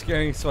 Nice.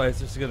 Scaring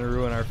Switzer is gonna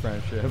ruin our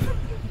friendship.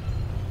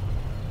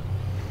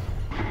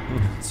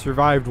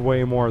 Survived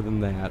way more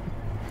than that.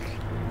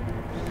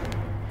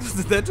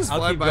 Did that just I'll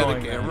fly keep by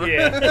going, the man. camera?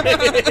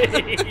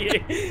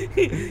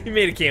 Yeah. He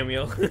made a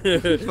cameo.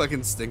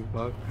 Fucking stink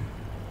bug.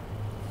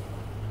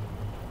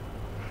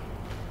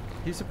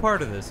 He's a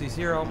part of this. He's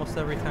here almost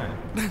every time.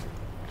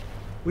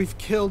 We've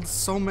killed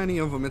so many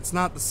of them. It's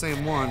not the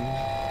same one.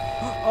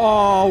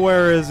 Oh,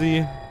 where is he?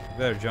 You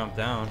better jump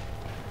down.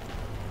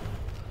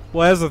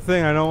 Well, that's the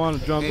thing. I don't want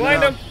to jump. Hey,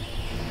 Blind no. him.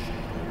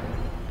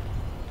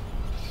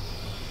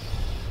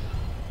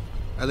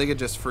 I think it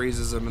just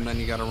freezes him, and then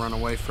you gotta run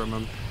away from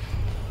him.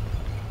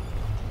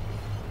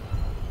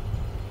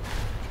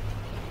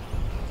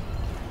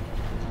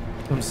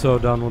 I'm so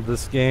done with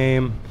this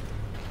game.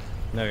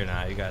 No, you're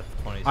not. You got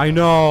 20. I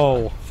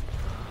know.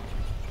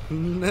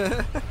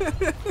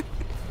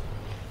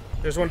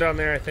 There's one down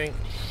there, I think.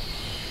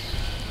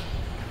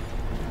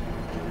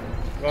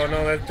 Oh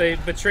no, that they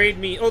betrayed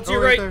me. Oh, to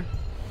your right. There.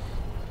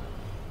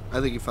 I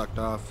think he fucked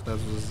off. That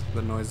was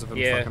the noise of him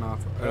Yeah. fucking off.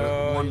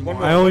 One more.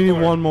 I only need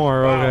one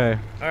more. Wow. Okay.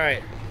 All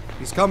right.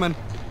 He's coming.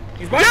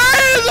 He's by.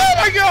 Yes! Oh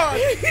my god!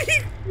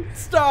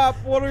 Stop!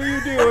 What are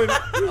you doing?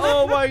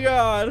 Oh my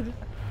god!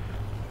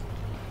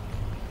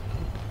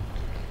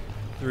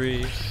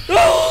 3.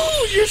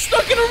 Oh, you're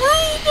stuck in a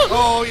room.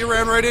 Oh, you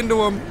ran right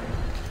into him.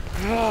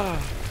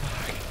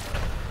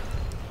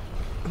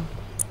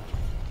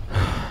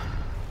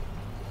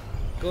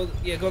 Go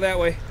that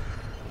way.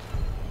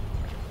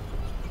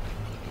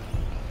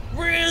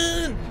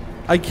 Run!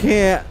 I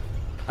can't.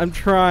 I'm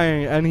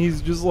trying, and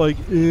he's just like,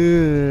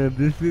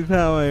 this is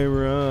how I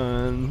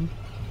run.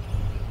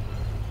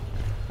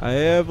 I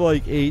have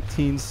like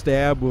 18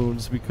 stab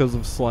wounds because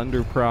of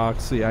Slender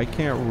proxy. I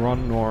can't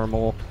run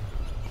normal.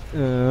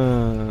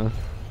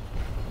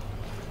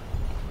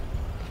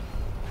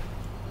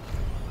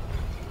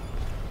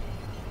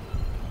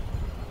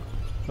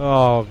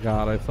 Oh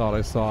god, I thought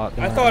I saw it.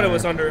 I thought it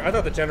was under. I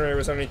thought the generator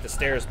was underneath the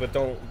stairs, but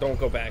don't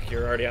go back.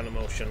 You're already on the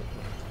motion.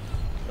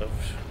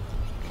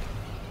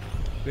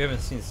 We haven't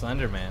seen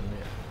Slenderman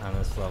on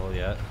this level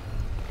yet.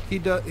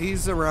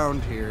 He's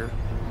around here.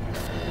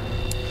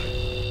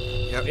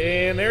 Yep.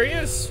 And there he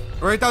is.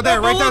 Right down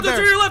there. Right down there.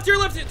 To your left. To your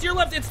left. To your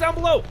left. It's down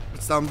below.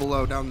 It's down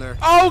below. Down there.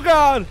 Oh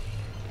god!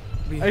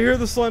 I hear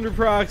the Slender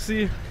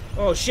proxy.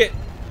 Oh shit!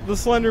 The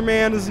Slender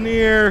Man is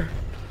near.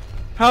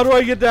 How do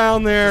I get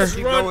down there?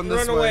 Keep Run, going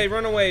this run away. way.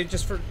 Run away.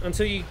 Just for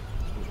until you.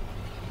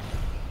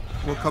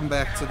 We'll come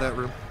back to that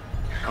room.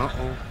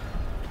 Uh-oh.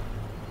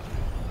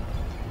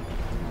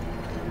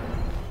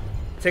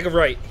 Take a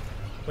right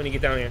when you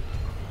get down here.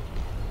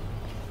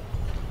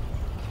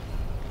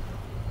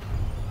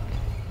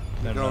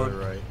 Then going. another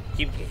right.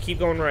 Keep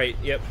going right.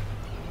 Yep.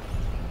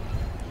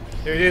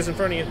 There it is in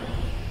front of you.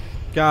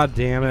 God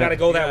damn it. You gotta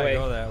go You that gotta way.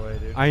 Go that way,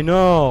 dude. I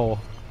know.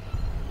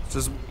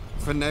 Just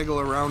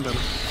finagle around him.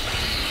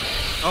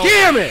 Oh.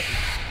 Damn it!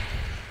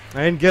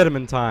 I didn't get him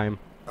in time.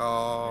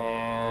 Oh.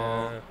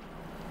 Yeah.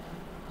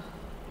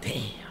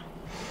 Damn.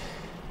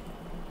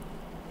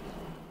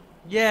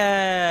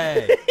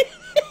 Yay!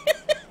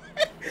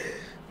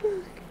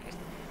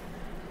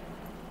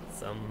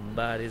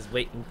 Somebody's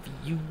waiting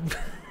for you.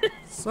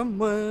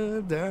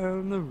 Somewhere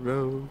down the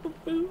road.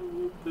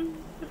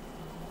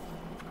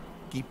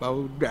 Keep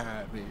on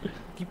driving.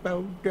 Keep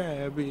on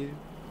driving.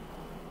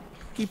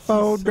 Keep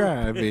on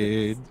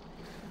driving.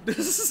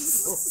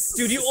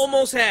 Dude, you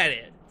almost had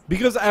it.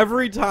 Because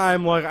every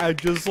time, like, I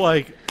just,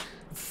 like,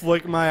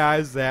 flick my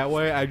eyes that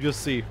way, I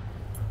just see.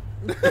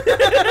 Don't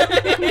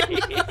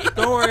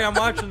worry, I'm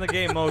watching the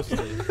game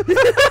mostly.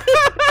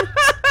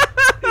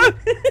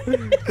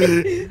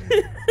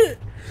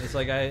 It's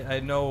like I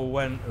know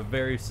when a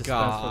very suspenseful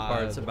God.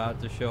 part's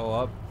about to show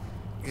up.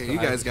 Okay, So you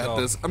I guys just got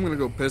go. this. I'm gonna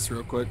go piss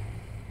real quick.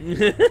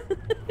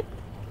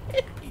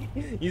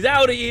 He's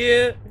out of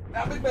here.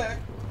 I'll be back.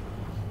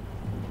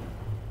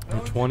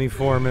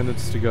 24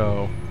 minutes to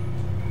go.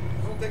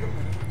 It'll take a minute.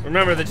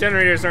 Remember, the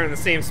generators aren't in the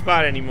same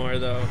spot anymore,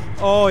 though.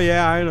 Oh,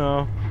 yeah, I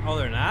know. Oh,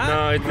 they're not?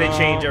 No, they No.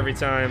 change every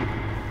time.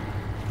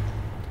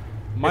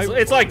 My,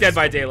 It's like Dead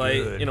by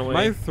Daylight, good. in a way.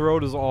 my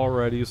throat is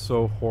already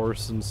so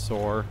hoarse and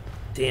sore.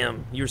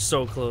 Damn, you're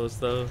so close,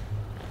 though.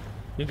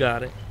 You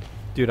got it.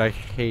 Dude, I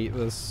hate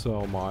this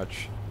so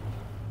much.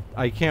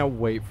 I can't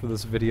wait for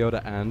this video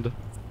to end.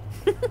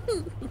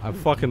 I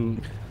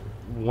fucking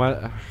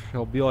went.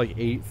 It'll be like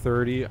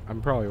 8:30.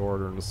 I'm probably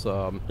ordering a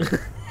sub.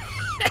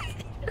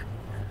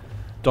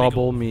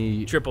 Double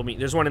meat, Triple meat.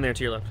 There's one in there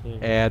to your left. Yeah.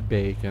 add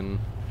bacon,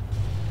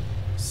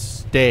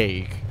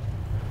 steak.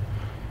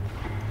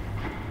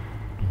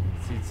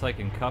 See, it's like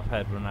in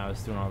Cuphead when I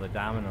was doing all the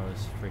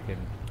Domino's freaking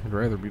I'd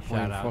rather be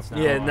playing shout-outs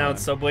fucking. now. Yeah, now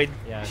it's Subway.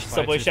 Yeah, that's why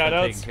Subway it's just been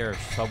shoutouts. taking care of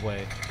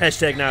Subway.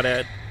 Hashtag not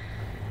ad.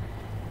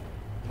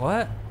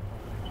 What?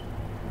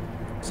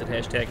 Said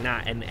hashtag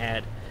not an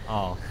ad.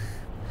 Oh.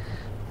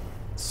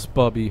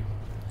 Spubby,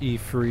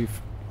 E-free.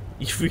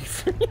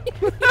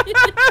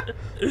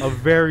 A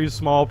very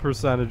small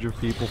percentage of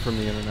people from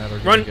the internet are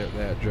gonna Run. get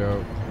that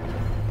joke.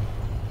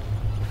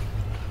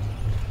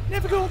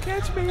 Never gonna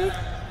catch me. I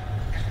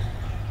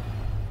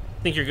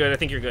think you're good. I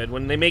think you're good.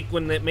 When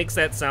it makes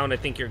that sound, I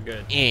think you're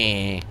good.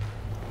 If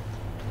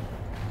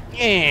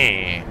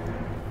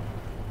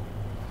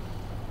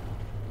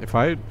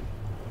I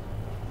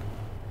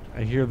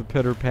hear the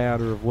pitter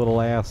patter of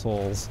little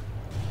assholes.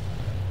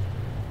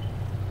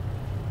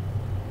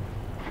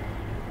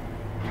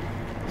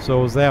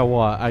 So is that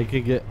what I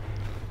could get?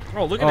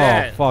 Oh, look at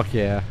that. Oh, fuck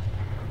yeah.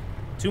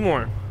 2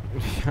 more.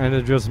 Kind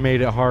of just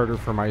made it harder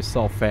for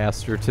myself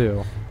faster,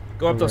 too.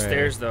 Go up those Hooray.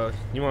 stairs, though.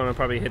 You want to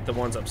probably hit the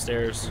ones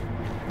upstairs.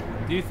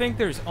 Do you think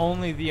there's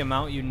only the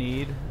amount you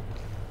need,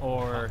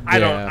 or I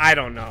Yeah.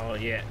 don't know.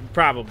 Yeah,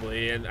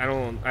 probably. And I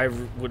don't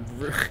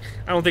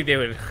think they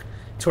would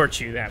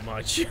torch you that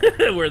much.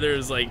 Where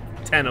there's like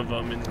 10 of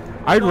them. And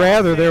I'd Well,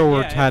 rather there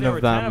were yeah, 10 if there of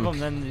were them. 10 of them,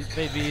 then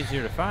they'd be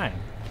easier to find.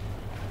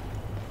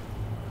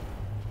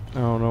 I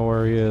don't know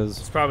where he is.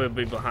 it's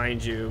probably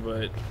behind you,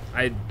 but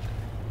I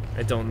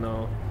don't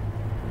know.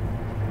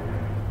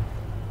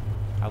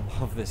 I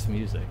love this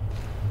music.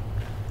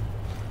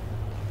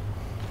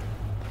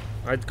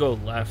 I'd go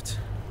left.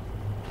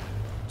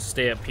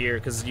 Stay up here,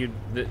 because you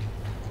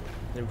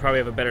probably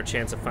have a better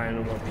chance of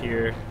finding them up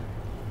here.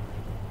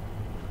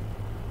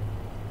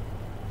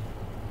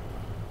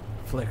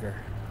 Flicker.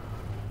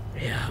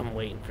 Yeah, I'm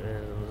waiting for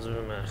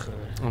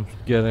I'm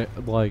getting,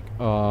 like,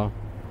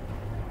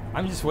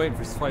 I'm just waiting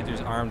for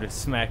Switzer's arm to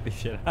smack the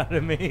shit out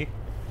of me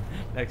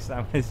next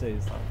time I say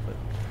something.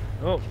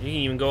 Oh, you can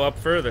even go up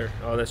further.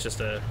 Oh, that's just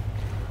a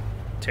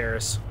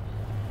terrace.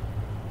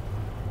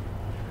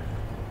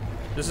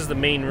 This is the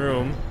main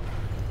room.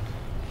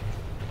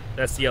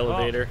 That's the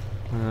elevator.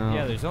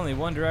 Yeah, there's only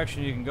one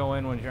direction you can go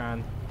in when you're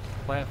on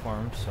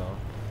platform, so.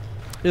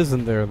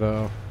 Isn't there,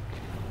 though?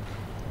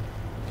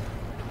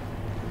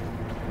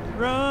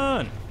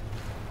 Run!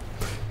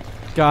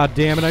 God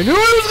damn it, I knew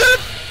I was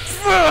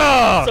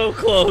gonna... So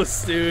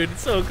close, dude.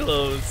 So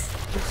close.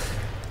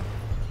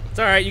 It's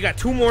alright, you got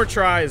 2 more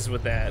tries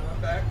with that.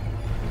 I'm back.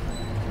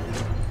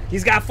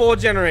 He's got 4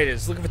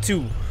 generators. Looking for 2.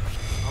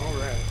 All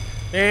right.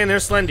 And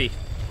there's Slendy.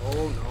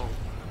 Oh no.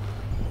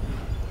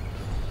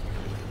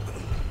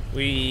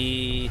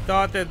 We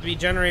thought there'd be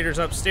generators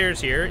upstairs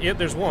here. Yep,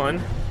 there's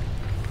one.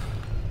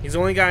 He's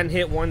only gotten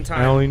hit 1 time.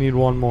 I only need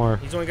one more.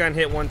 He's only gotten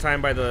hit 1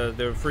 time by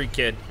the freak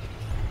kid.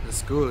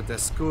 That's good.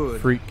 That's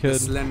good. Freak The kid.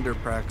 Slender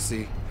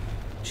proxy.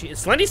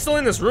 Slendy's still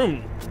in this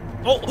room.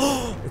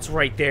 Oh, it's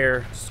right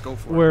there. Just go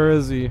for it. Where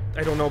is he?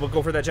 I don't know, but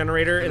go for that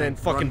generator and then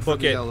fucking run for book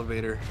the it.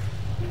 elevator.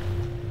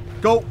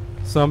 Go.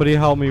 Somebody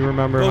help me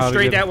remember Go how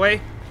straight to get... that way.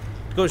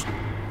 Go.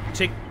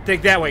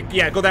 Take that way.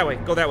 Yeah, go that way.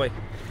 Go that way.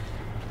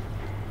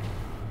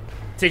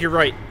 Take it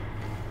right.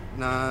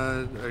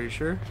 Nah. Are you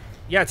sure?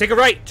 Yeah, take it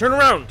right. Turn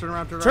around. Turn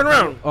around. Turn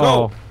around.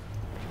 Oh. Go.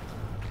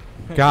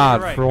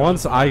 God, Right, for go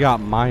once to I got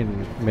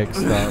mine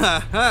mixed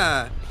up.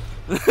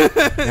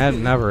 That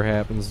never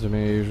happens to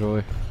me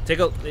usually. Take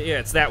a. Yeah,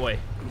 it's that way.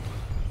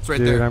 It's right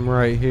Dude, there. I'm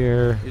right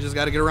here. You just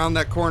got to get around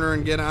that corner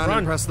and get on Run.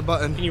 and press the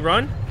button. Can you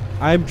run?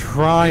 I'm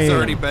trying. He's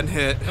already been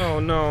hit. Oh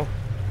no.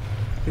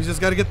 He's just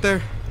got to get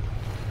there.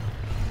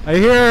 I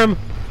hear him.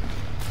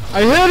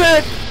 I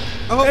hit it.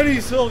 Oh, And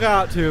he still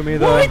got to me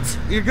though. What?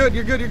 you're good.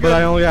 You're good. You're But I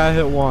good. only got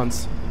hit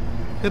once.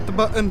 Hit the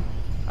button.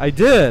 I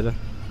did.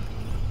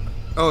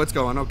 Oh, it's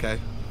going. Okay.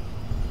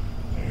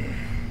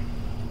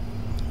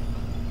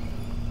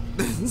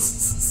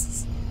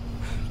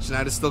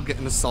 Schneider's still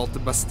getting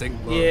assaulted by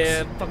stink bugs.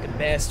 Yeah, fucking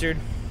bastard.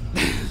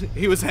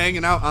 He was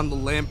hanging out on the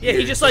lamp. Yeah, he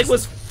here, just like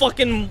was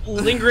fucking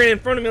lingering in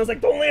front of me. I was like,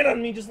 don't land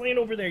on me, just land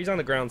over there. He's on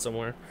the ground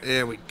somewhere.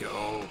 There we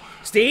go.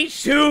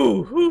 Stage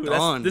 2. Whew,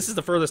 Done. this is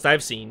the furthest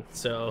I've seen.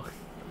 So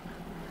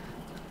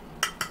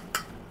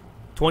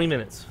 20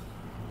 minutes.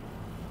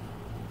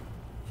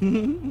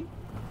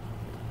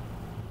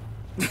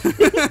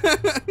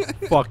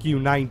 Fuck you,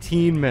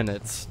 19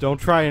 minutes. Don't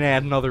try and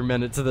add another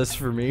minute to this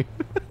for me.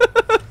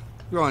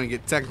 You want to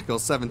get technical,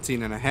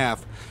 17 and a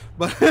half.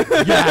 But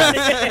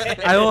Yeah,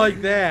 I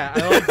like that.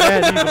 I like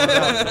that even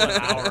better.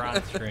 An hour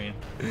on screen.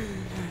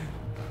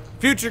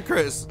 future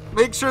Chris,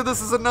 make sure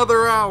this is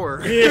another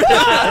hour.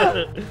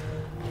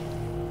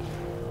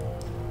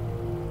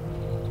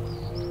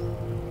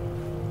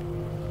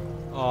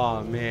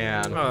 Oh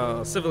man.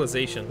 Oh,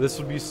 civilization. This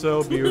would be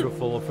so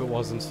beautiful if it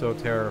wasn't so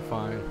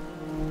terrifying.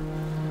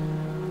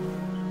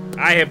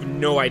 I have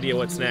no idea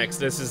what's next.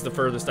 This is the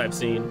furthest I've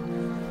seen.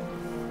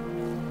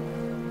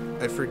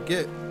 I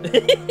forget.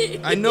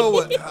 I know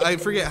what. I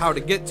forget how to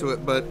get to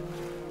it, but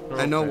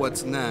I know Okay.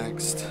 what's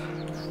next.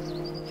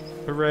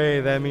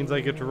 Hooray, that means I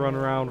get to run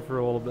around for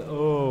a little bit.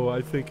 Oh,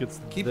 I think it's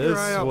Keep this your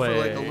eye out way. for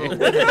like a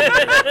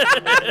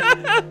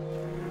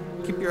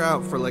little. Keep your eye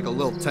out for like a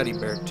little teddy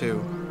bear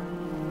too.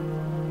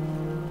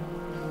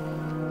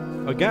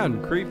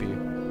 Again, creepy.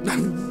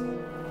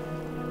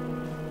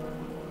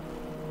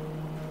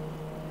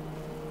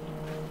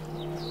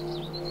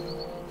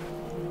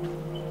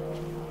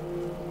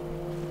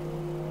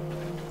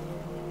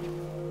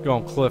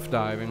 Going cliff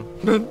diving.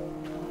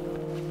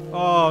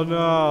 Oh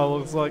no,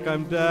 looks like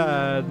I'm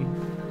dead.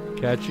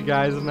 Catch you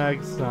guys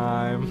next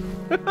time.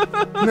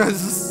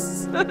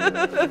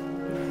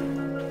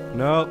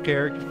 No,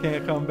 character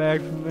can't come back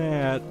from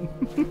that.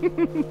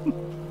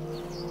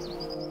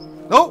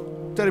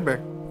 Oh, teddy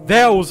bear.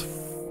 That was.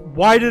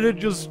 Why did it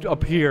just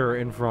appear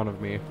in front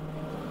of me?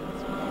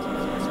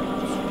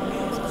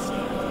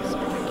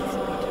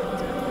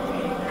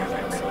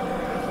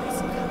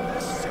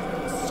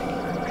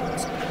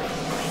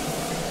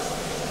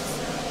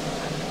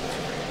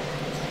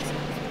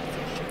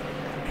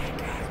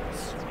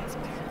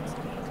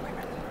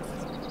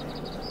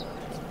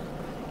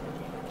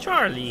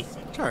 Charlie.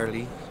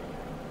 Charlie.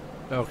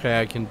 Okay,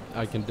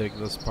 I can dig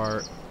this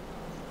part.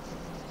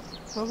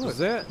 Oh, look. Is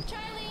that?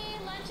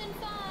 Charlie, lunch in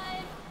 5.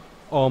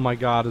 Oh my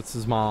God, it's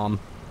his mom.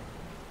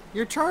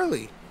 You're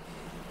Charlie.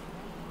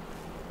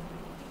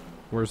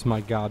 Where's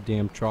my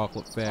goddamn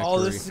chocolate factory?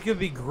 Oh, this is gonna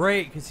be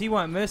great because he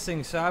went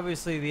missing. So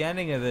obviously, the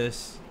ending of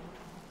this.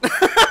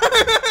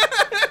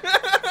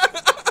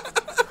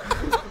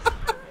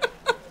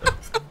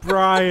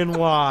 Brian,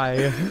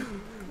 why?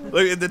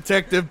 Look at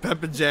Detective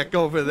Pepperjack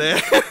over there.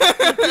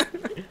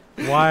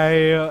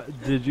 Why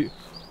did you?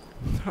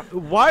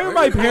 Why are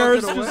my you walking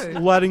parents just away?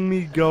 letting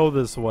me go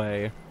this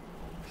way?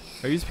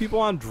 Are these people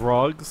on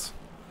drugs?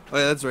 Oh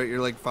yeah, that's right.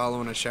 You're like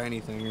following a shiny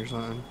thing or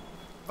something.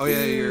 Oh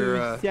yeah, your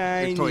toy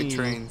Shiny.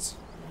 trains.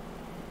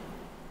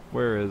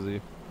 Where is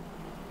he?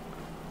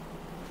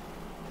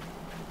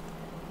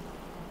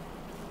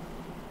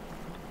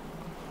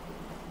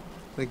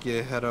 I think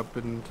you head up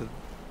into.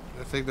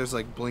 I think there's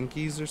like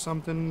blinkies or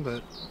something,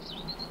 but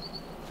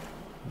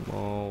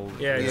Well,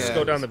 Yeah, just Yeah.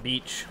 go down the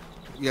beach.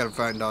 you gotta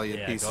find all your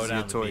Yeah, pieces go of your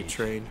down the toy beach.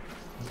 train.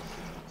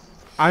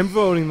 I'm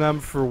voting them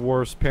for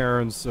worst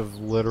parents of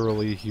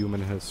literally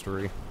human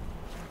history.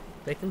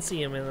 They can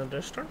see him in the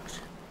distance.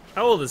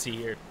 How old is he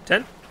here?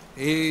 10?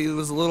 He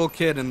was a little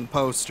kid in the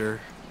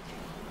poster.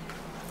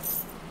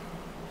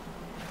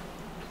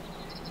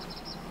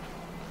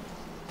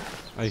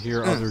 I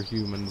hear other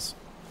humans.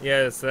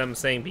 Yeah, it's them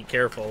saying be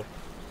careful.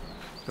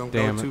 Don't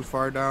Damn go it. too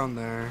far down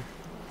there.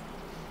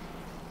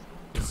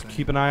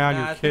 Keep an eye on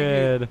Nah, I your think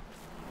kid.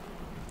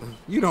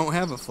 You don't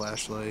have a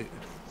flashlight.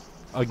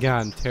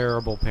 Again,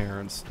 terrible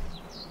parents.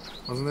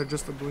 Wasn't there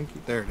just a blinky?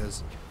 There it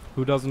is.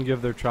 Who doesn't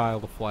give their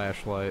child a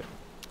flashlight?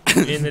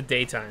 In the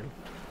daytime.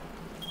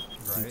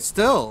 Right.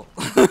 Still.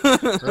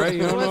 Right?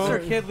 You Who don't lets their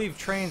know? kid leave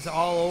trains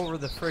all over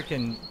the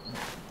frickin',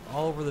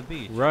 all over the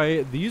beach?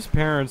 Right? These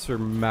parents are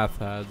meth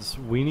heads.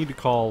 We need to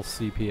call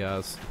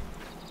CPS.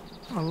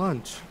 Oh,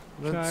 lunch.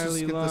 Let's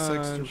Charlie just get this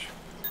extra. lunch.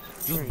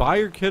 Just train. buy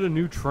your kid a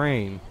new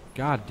train.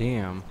 God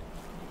damn.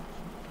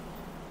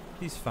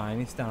 He's fine.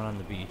 He's down on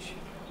the beach.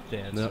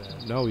 Dad No,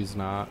 said. no, he's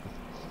not.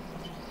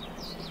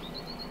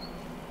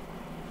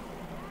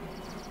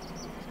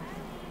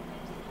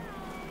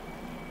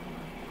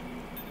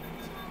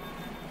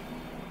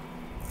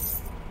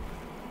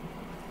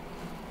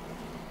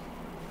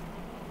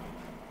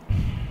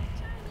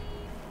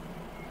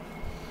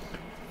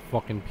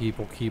 Fucking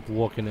people keep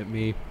looking at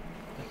me.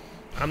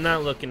 I'm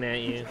not looking at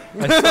you.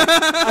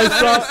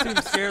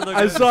 I Scared looking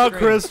I at the saw screen.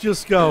 Chris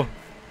just go.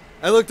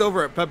 I looked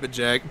over at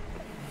Pepperjack.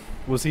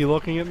 Was he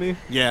looking at me?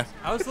 Yeah.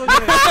 I was looking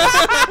at.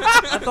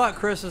 I thought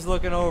Chris was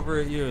looking over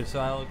at you, so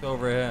I looked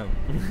over at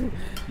him.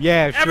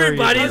 Yeah, sure.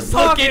 Everybody's I you was did.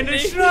 talking to me.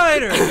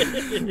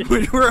 Schneider.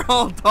 We were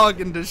all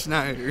talking to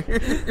Schneider.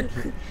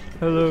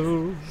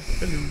 Hello.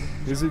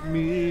 Is it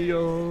me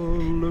you're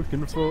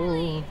looking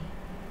for?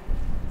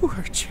 Who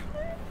hurt you?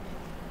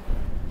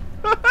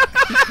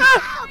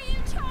 How are you,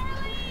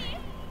 Charlie?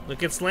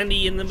 Look at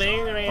Slendy in the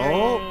bag.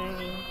 Oh.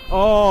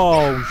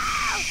 Oh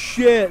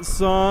shit,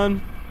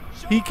 son.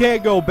 He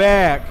can't go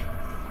back.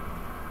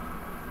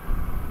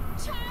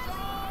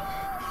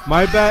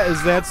 My bet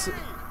is that's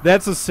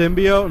a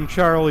symbiote and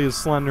Charlie is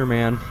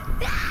Slenderman.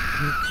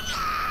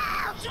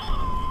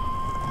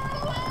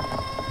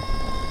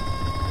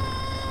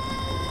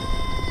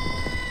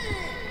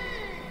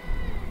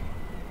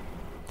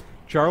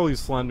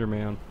 Charlie's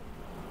Slenderman.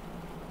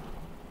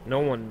 No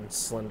one's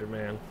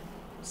Slenderman.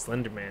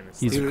 Slenderman is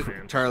He's a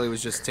Slenderman. Charlie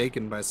was just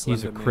taken by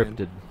Slender He's a Man.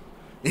 cryptid.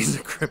 He's a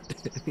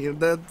cryptid. Yeah,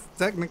 that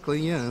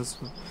technically yes.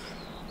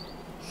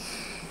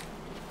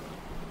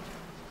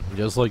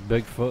 Just like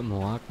Bigfoot and the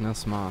Loch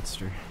Ness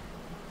Monster.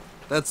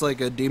 That's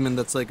like a demon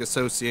that's like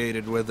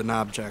associated with an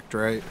object,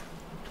 right?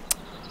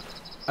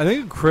 I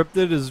think a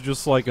cryptid is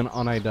just like an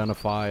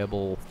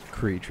unidentifiable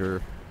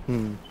creature.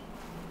 Hmm.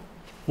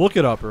 Look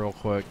it up real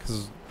quick,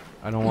 because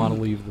I don't want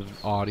to leave the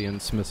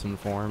audience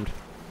misinformed.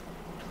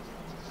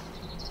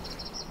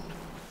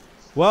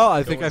 Well,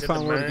 I think I Going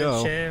found the where to go.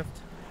 mine shaft.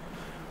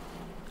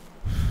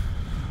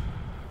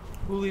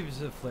 Who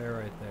leaves a flare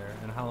right there,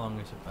 and how long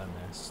has it been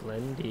there?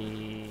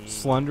 Slendy.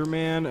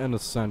 Slenderman and a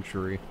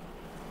century.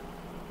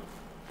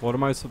 What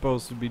am I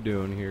supposed to be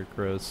doing here,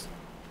 Chris?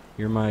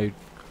 You're my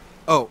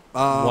Oh,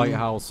 White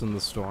House in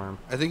the storm.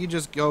 I think you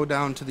just go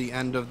down to the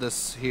end of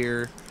this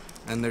here,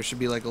 and there should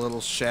be like a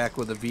little shack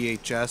with a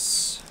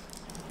VHS.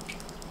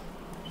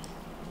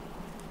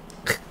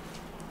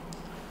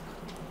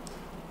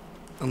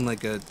 And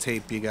like a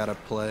tape you gotta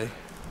play.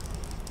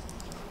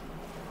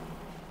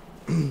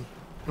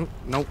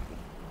 Nope.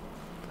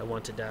 I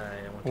want to die.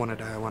 I wanna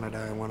die, I wanna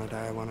die, I wanna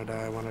die, I wanna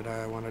die, I wanna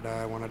die, I wanna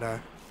die, I wanna die.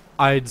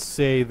 I'd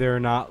say they're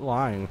not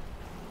lying.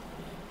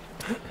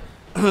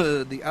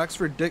 The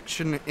Oxford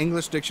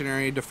English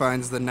Dictionary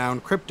defines the noun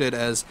cryptid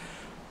as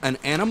an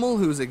animal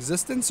whose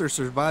existence or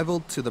survival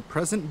to the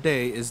present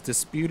day is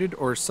disputed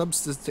or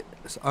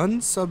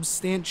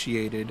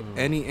unsubstantiated.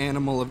 Any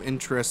animal of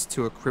interest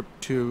to a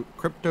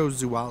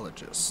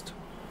cryptozoologist.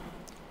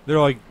 They're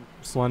like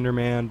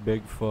Slenderman,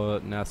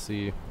 Bigfoot,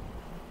 Nessie.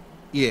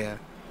 Yeah.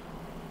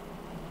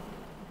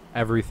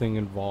 Everything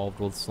involved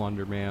with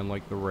Slenderman,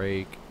 like the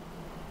rake.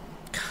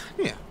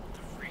 Yeah.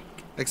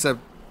 Except,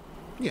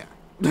 yeah.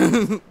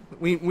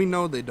 we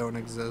know they don't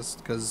exist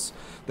because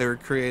they were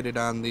created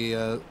on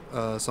the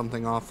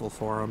Something Awful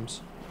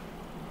forums.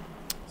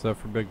 Except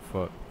for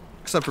Bigfoot.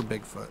 Except for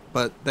Bigfoot.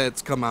 But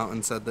that's come out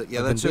and said that, yeah,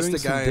 I've that's been just a doing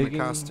some guy in a digging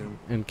costume.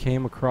 And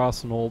came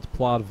across an old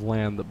plot of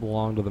land that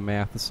belonged to the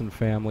Matheson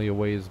family a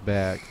ways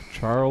back.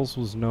 Charles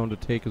was known to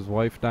take his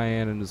wife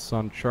Diane and his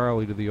son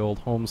Charlie to the old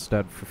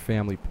homestead for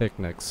family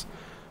picnics.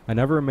 I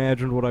never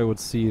imagined what I would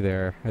see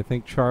there. I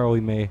think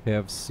Charlie may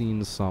have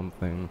seen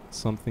something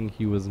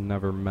he was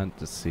never meant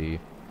to see.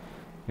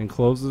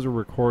 Enclosed is a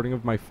recording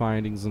of my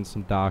findings and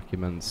some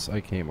documents I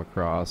came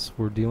across.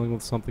 We're dealing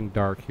with something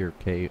dark here,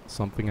 Kate.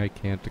 Something I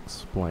can't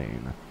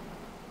explain.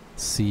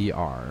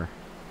 CR.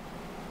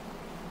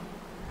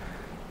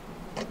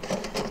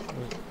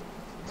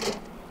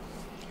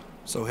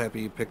 So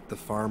happy you picked the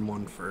farm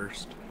one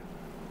first.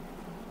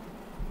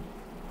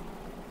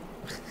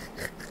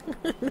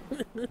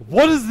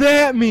 What does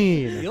that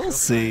mean? You'll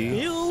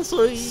see. You'll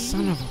see.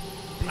 Son of a...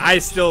 I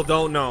still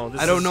don't know.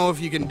 I don't know if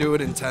you can do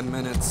it in 10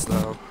 minutes,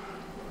 though.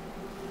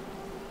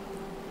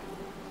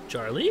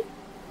 Charlie?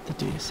 The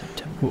date is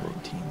September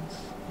 19th.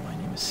 My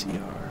name is CR.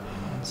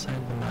 I'm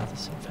inside the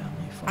Matheson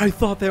family farm. I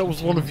thought that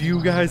was one of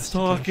you guys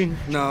talking.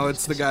 No,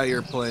 it's the guy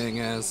you're playing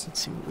as.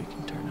 Let's see what we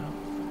can turn up.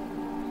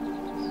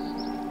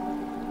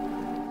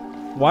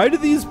 Why do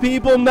these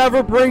people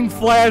never bring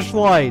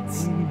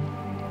flashlights?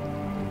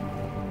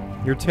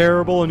 You're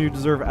terrible and you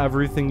deserve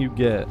everything you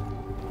get.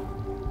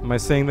 Am I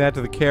saying that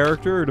to the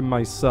character or to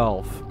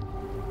myself?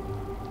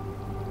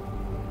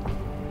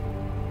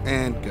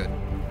 And good.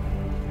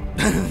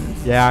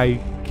 Yeah,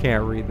 I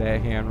can't read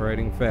that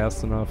handwriting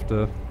fast enough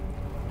to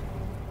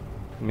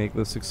make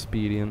this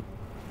expedient.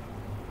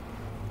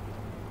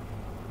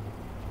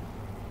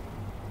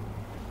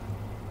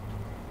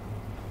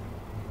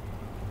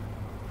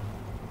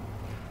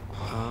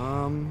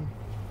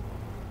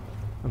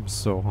 I'm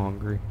so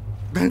hungry.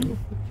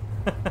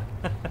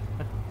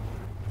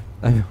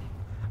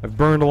 I've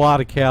burned a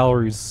lot of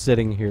calories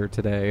sitting here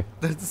today.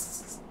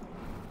 That's.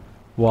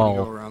 Well,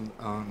 Go around.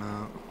 Oh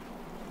no.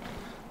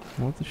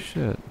 what the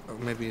shit? Oh,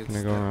 maybe it's. Can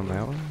I go around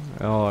that way?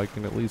 Oh, I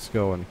can at least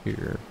go in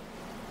here.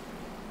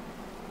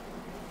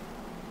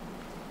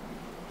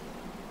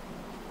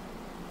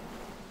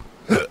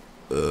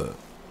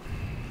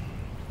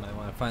 Might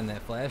want to find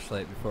that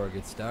flashlight before it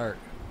gets dark.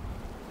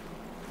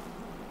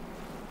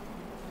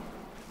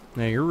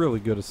 Now you're really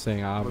good at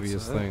saying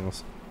obvious that?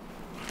 things.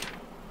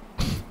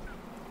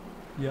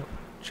 Yep.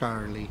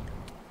 Charlie.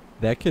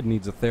 That kid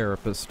needs a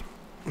therapist.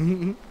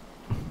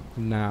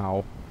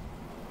 Now.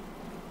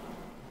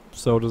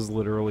 So does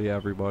literally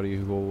everybody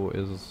who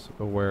is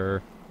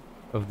aware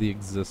of the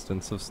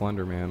existence of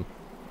Slenderman.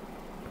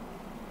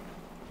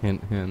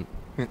 Hint, hint.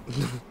 You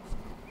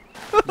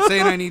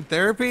saying I need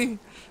therapy?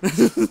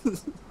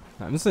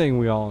 I'm saying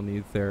we all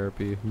need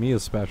therapy. Me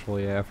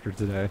especially after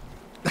today.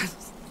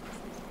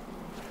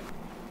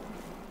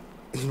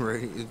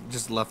 Right, you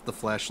just left the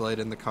flashlight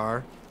in the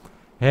car.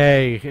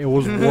 Hey, it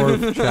was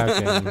worth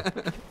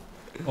checking.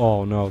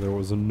 Oh no, there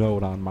was a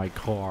note on my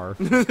car.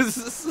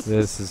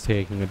 This is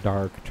taking a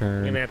dark You're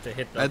gonna turn. have to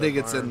hit the I think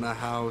other it's in arm. the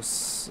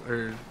house,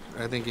 or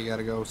I think you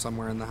gotta go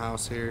somewhere in the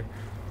house here.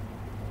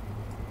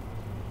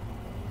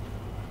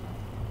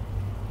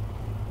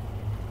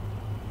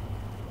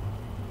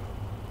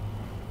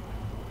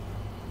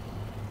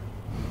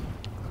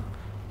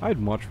 I'd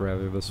much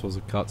rather this was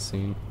a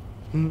cutscene.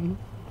 It'd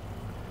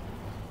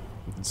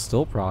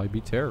still probably be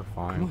I'd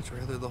terrifying. much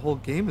rather the whole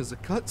game is a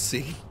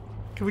cutscene.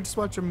 Can we just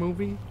watch a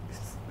movie?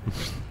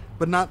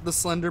 But not the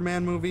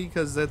Slenderman movie,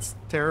 because that's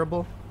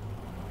terrible.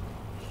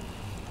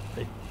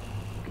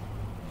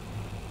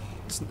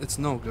 It's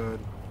no good.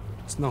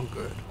 It's no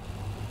good.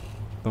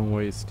 Don't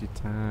waste your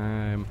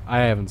time. I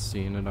haven't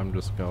seen it. I'm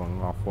just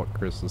going off what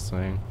Chris is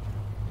saying.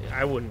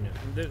 I wouldn't.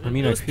 I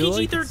mean, it I was feel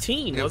like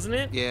PG-13, wasn't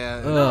it?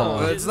 Yeah. No,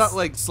 But it's not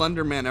like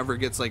Slenderman ever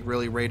gets like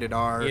really rated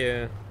R.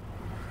 Yeah.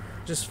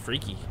 Just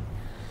freaky.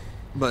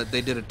 But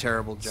they did a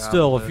terrible job.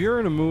 Still, with if it. you're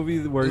in a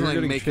movie where It's you're like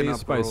getting making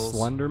chased up by rules.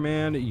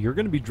 Slenderman, you're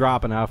going to be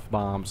dropping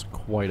F-bombs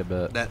quite a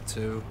bit. That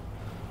too.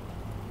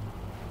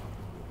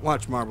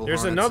 Watch Marble There's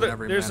Hornets another. and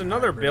Every There's Man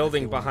another Hybrid if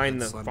building you want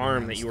behind the good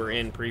farm Slenderman that you were stuff.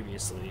 in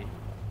previously.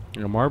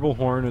 You know, Marble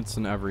Hornets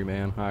and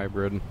Everyman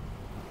Hybrid.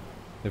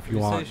 If you What'd you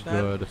want say,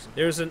 Schneid?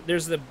 good.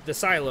 There's the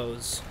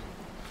silos.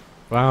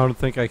 But I don't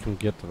think I can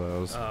get to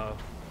those. Uh,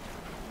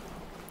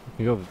 I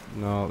You go.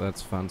 No,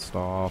 that's fenced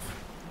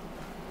off.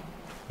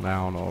 I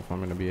don't know if I'm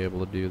gonna be able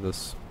to do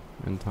this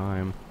in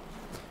time.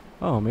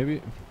 Oh,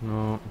 maybe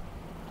no.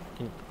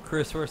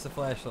 Chris, where's the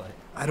flashlight?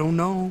 I don't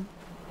know.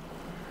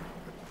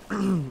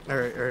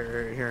 Alright,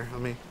 here,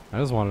 let me. I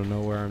just want to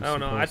know where I'm. I don't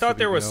know. I supposed thought to be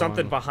there was going.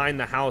 something behind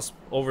the house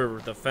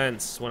over the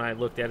fence when I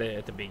looked at it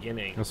at the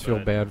beginning. I just feel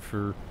but- bad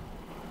for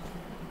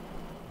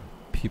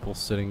people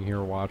sitting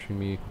here watching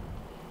me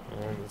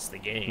Well, it's the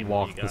game.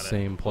 walk You the gotta-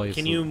 same place.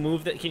 Can you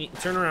move that? Can you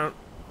turn around?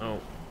 Oh,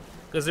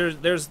 because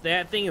there's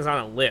that thing is on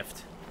a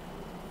lift.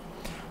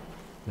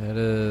 That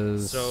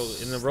is. So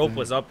and the rope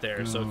was that up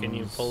there. So can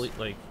you goes- pull it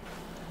like?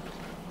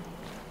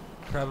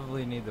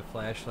 Probably need the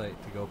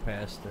flashlight to go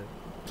past it.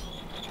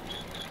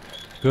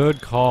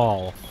 Good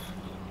call.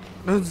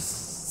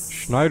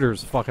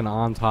 Schneider's fucking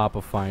on top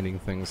of finding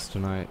things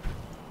tonight.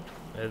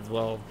 As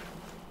well.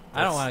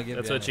 I don't want to give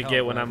That's you what any you help,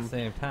 get when but at I'm the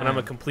same when I'm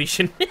a time-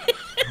 completion.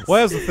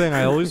 Well, that's the thing.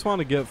 I always want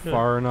to get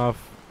far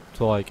enough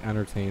to like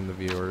entertain the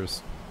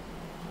viewers.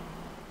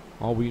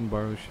 All wheat and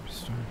barley should be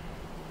started.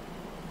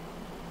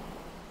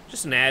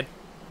 Just an ad.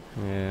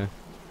 Yeah.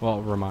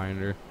 Well,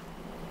 reminder.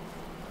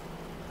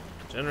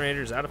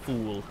 Generator's out of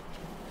fool.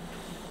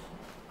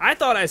 I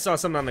thought I saw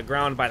something on the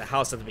ground by the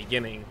house at the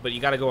beginning, but you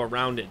got to go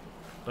around it.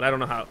 But I don't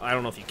know how. I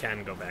don't know if you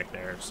can go back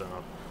there. So.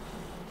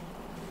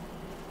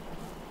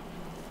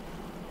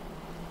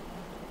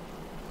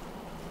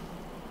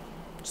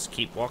 Just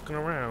keep walking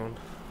around.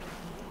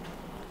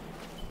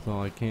 That's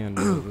all I can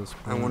do at this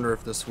I point. wonder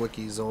if this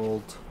wiki's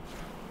old.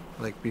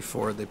 Like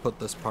before they put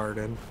this part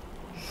in.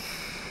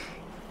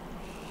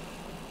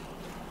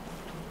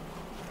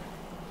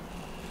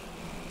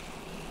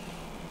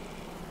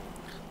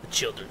 The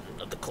children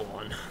of the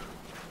corn.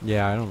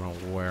 Yeah, I don't know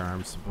where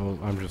I'm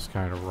supposed. I'm just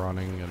kind of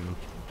running and.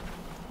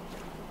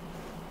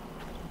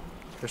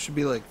 There should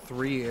be like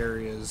 3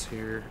 areas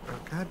here. Oh,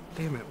 God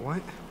damn it,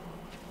 what?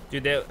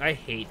 Dude, I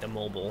hate the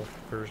mobile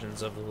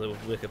versions of the little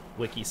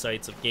wiki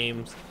sites of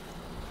games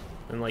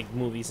and like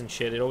movies and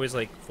shit. It always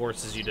like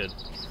forces you to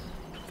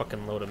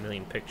fucking load a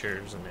million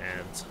pictures and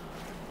ads.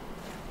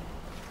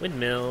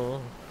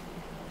 Windmill.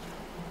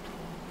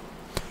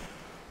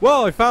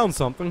 Well, I found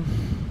something.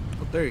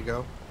 Oh, there you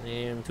go.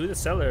 And to the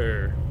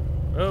cellar.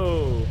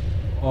 Oh,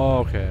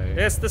 Okay.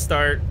 that's the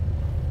start.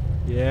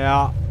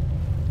 Yeah.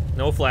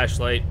 No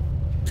flashlight.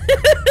 Fuck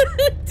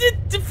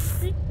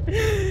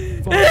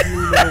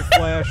you, no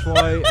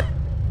flashlight.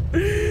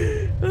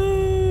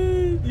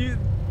 You-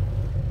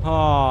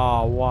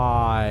 Oh,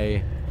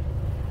 why?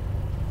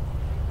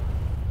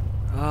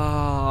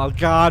 Oh,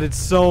 God, it's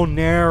so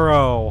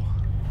narrow.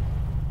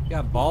 You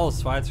got balls,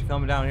 Switzer,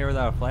 coming down here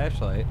without a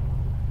flashlight.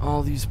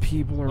 All these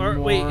people are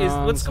Wait, what's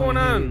morons. going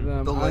I hate on?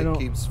 them. The I light don't-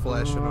 keeps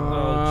flashing on.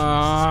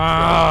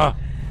 Ah.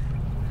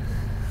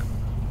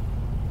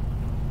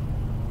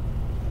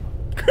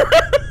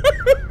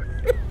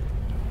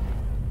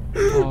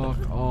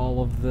 Fuck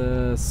all of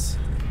this.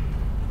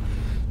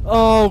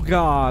 Oh,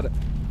 God.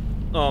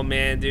 Oh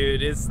man,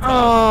 dude, it's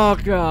tough.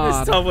 Oh,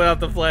 God. It's tough without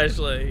the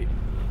flashlight.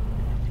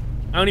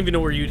 I don't even know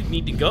where you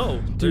need to go.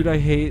 Dude, I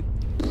hate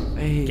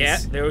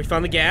Gas. There, we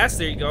found the gas.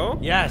 There you go.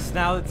 Yes,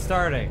 now it's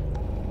starting.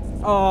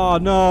 Oh,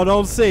 no,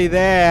 don't say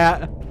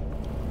that.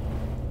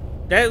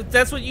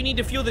 That's what you need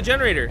to fuel the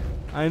generator.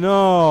 I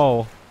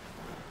know.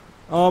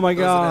 Oh, my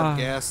Doesn't God. have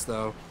gas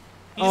though.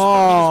 You just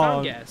found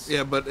Oh. gas.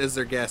 Yeah, but is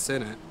there gas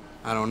in it?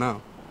 I don't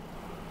know.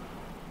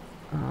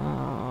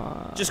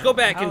 Just go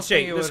back I don't and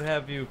shake. think it This, would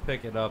have you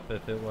pick it up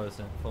if it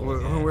wasn't full Where,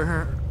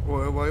 of gas.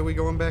 why are we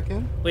going back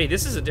in? wait,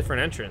 this is a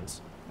different entrance.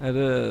 It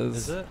is.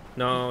 Is it?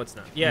 No, it's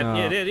not. Yeah, No.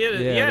 yeah, Yeah,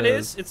 it it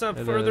is. is. It's not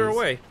It further is.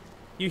 away.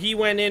 He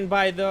went in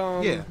by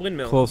the Yeah.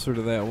 windmill. Closer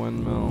to that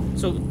windmill.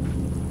 So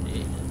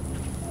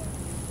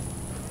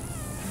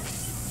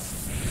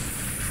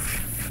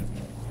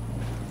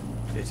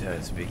It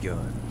has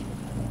begun.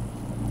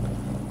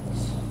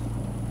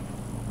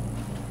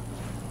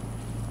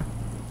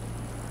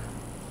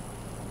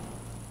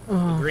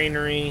 the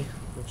greenery,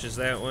 which is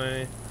that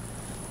way.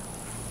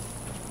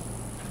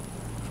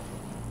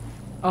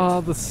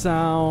 Oh, the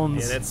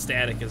sounds. Yeah, that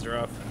static is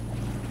rough.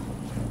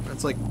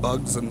 That's like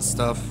bugs and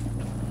stuff.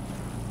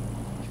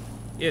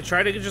 Yeah,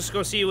 try to just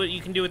go see what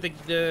you can do with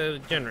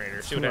the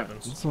generator. See what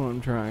happens. That's what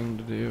I'm trying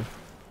to do.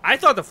 I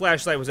thought the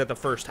flashlight was at the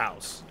first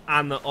house,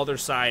 on the other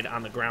side,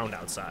 on the ground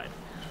outside.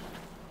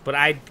 But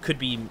I could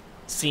be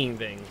seeing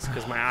things,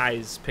 because my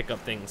eyes pick up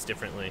things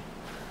differently.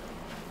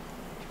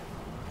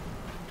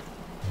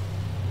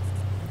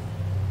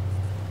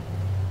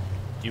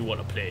 Do you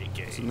want to play a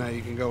game? So now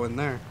you can go in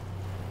there.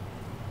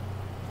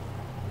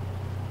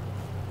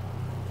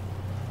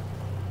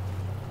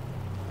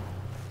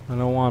 I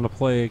don't want to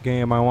play a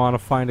game. I want to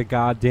find a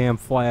goddamn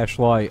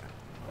flashlight.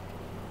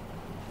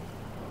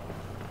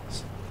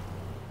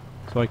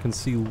 So I can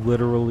see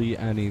literally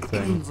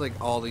anything. It's like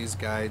all these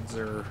guides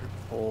are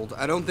old.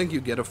 I don't think you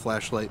get a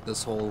flashlight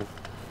this whole.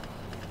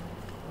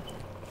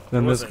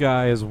 Then this wasn't-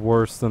 guy is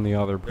worse than the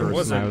other There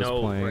was person a I was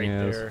note playing right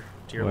as. there,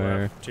 to your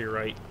Where? left, to your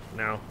right,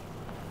 now.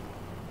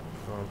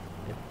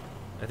 Yeah.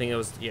 I think it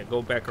was, yeah,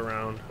 go back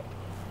around.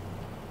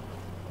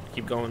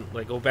 Keep going.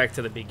 Like, go back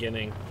to the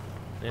beginning.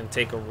 And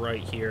take a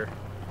right here.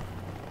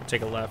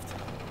 Take a left.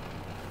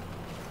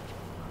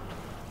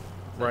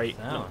 Right.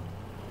 Sound.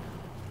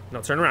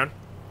 No, turn around.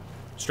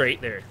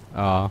 Straight there.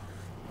 Oh.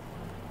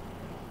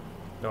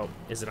 No,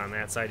 is it on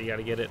that side? You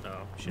gotta get it?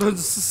 Oh, shit.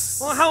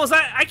 Well, how is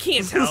that? I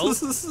can't tell.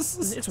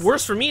 It's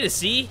worse for me to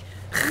see.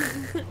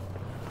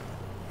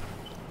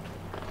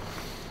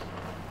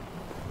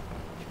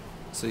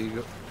 So you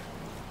go.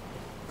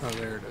 Oh,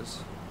 there it is.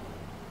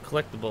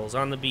 Collectibles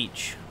on the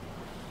beach.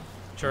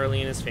 Charlie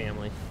and his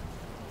family.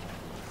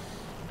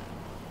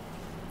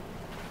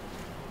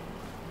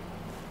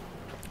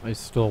 I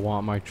still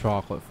want my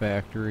chocolate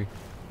factory.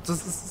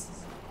 It's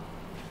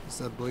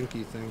that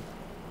blinky thing.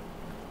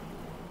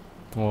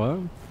 What?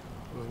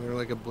 Was there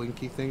like a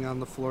blinky thing on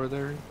the floor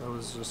there? That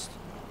was just.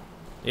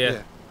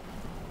 Yeah.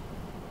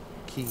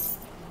 Key.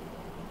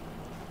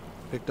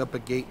 Picked up a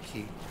gate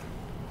key.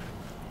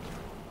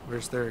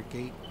 Where's there a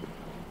gate?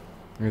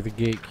 You're the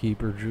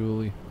gatekeeper,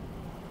 Julie.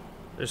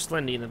 There's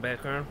Slendy in the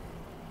background.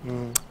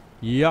 No.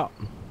 Yup.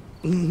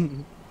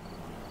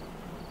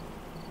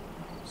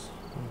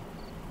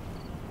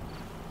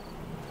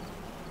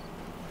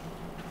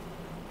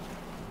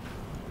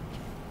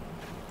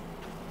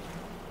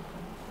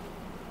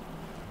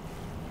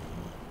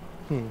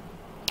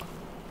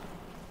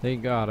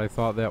 Thank God, I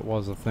thought that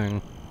was a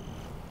thing.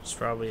 It's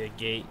probably a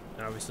gate.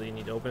 Obviously, you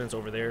need to open it. It's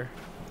over there.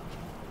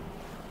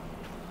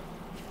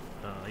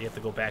 You have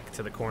to go back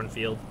to the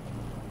cornfield.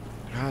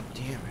 God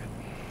damn it.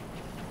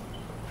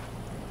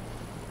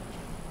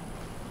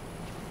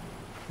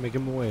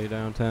 Making my way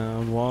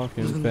downtown,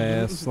 walking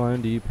fast,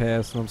 Slendy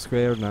past, I'm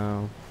scared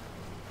now.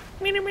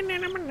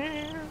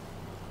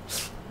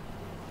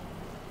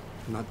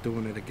 Not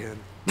doing it again.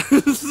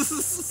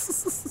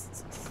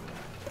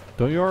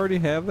 Don't you already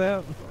have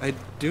that? I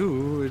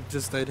do. It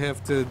just I'd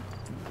have to.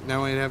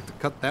 Now I'd have to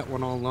cut that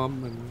one all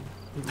and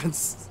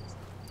that's.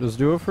 Just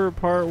do it for a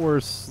part where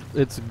it's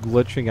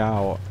glitching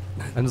out,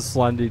 and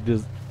Slendy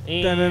just.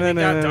 And it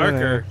got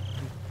darker.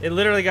 It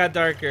literally got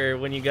darker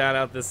when you got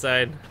out this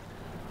side.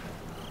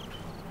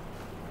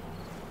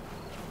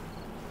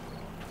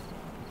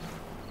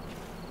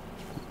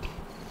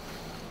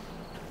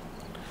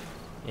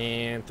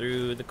 And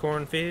through the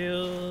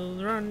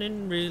cornfield,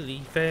 running really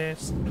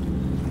fast.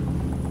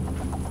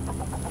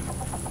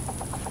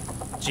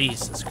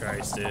 Jesus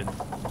Christ, dude.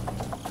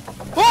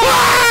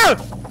 Ah!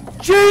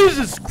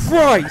 Jesus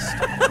Christ!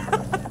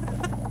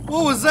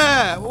 What was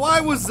that?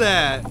 Why was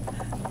that?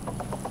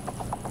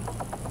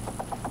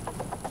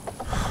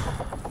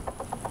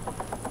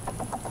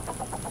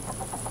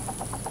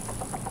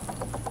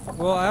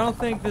 Well, I don't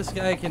think this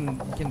guy can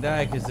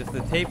die, because if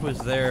the tape was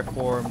there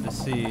for him to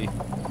see,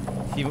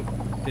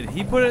 did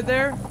he put it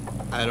there?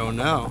 I don't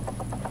know.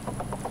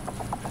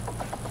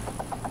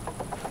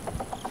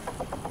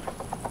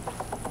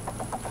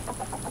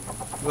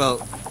 Well,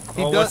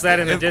 he does. What's that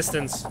in the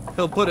distance?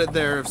 He'll put it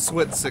there if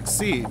Switz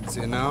succeeds,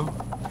 you know?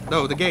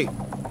 No, the gate.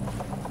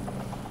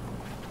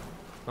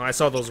 Oh, I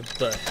saw those.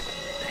 Go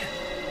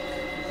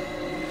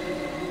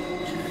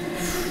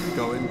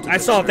into I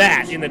the saw church.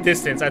 that in the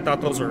distance. I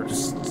thought those were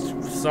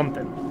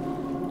something.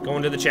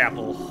 Going to the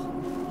chapel.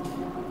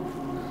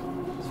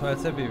 So I'd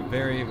say be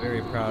very,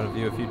 very proud of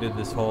you if you did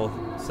this whole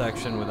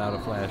section without a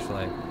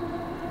flashlight.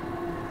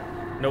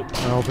 Nope.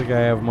 I don't think I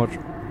have much.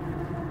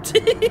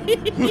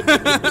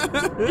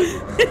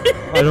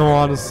 I don't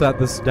want to set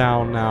this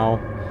down now.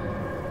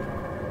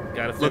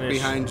 Gotta finish. Look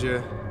behind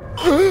you.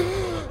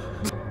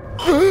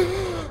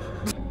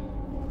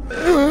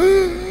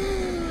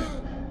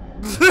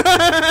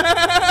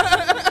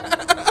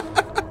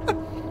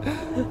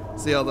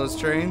 See all those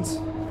trains?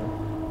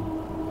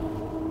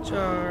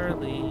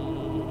 Charlie.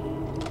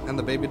 And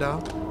the baby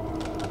doll?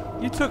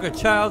 You took a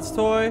child's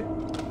toy?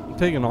 I'm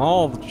taking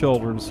all the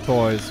children's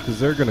toys because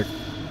they're gonna.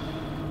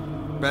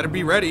 Better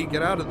be ready.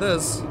 Get out of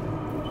this.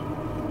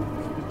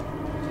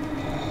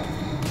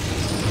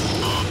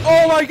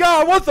 Oh my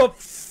God! What the?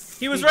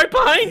 He was right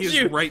behind He was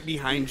you. right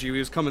behind you. He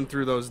was coming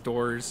through those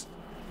doors.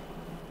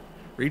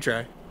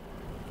 Retry.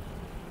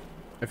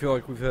 I feel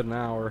like we've had an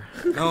hour.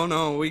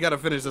 No, we gotta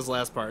finish this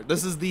last part.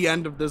 This is the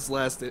end of this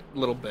last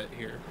little bit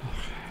here.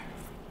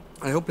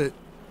 I hope it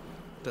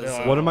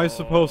does. What am I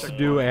supposed to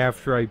do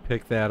after I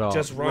pick that up?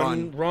 Just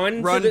run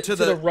to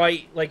the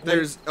right. Like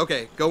There's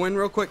okay. Go in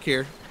real quick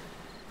here,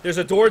 there's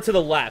a door to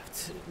the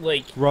left.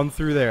 Like run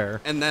through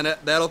there. and then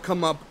that'll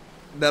come up.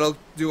 That'll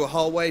do a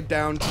hallway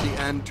down to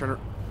the end. Turn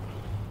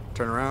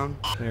around.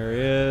 There he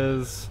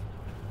is.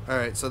 All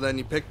right. So then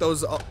you pick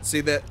those. See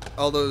that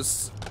all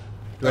those.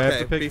 Do I have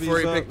to pick before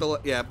these you up?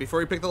 pick before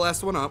you pick the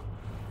last one up,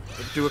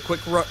 do a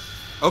quick run.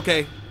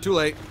 Okay, too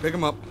late. Pick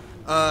them up.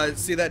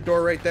 See that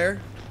door right there?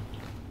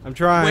 I'm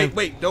trying.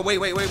 Wait. No, wait.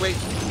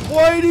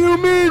 What do you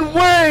mean,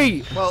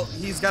 wait? Well,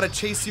 he's got to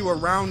chase you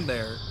around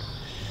there.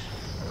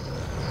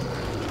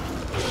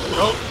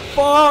 Oh,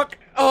 Fuck!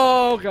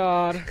 Oh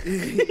God!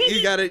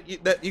 you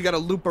gotta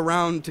loop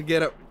around to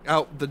get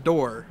out the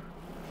door.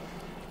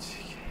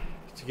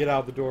 To get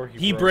out the door,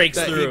 he breaks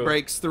That through. he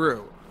breaks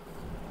through.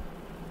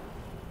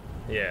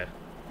 Yeah.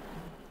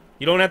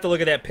 You don't have to look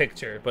at that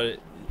picture, but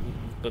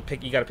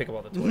you gotta pick up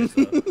all the toys.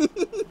 Though.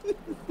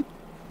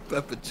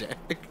 Peppa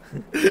Jack.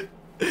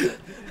 This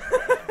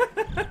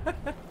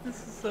is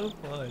so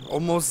fun.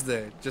 Almost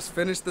there. Just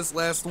finish this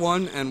last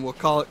one and we'll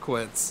call it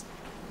quits.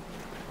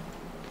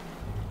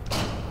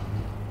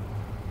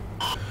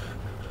 I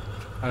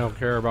don't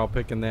care about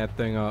picking that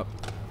thing up.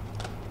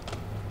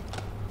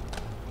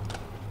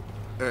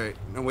 Alright,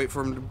 now wait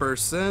for him to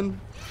burst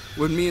in.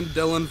 When me and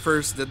Dylan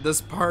first did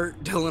this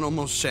part, Dylan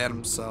almost shat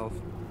himself.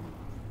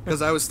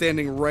 Because I was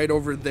standing right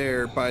over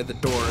there by the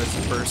door as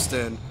he burst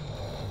in.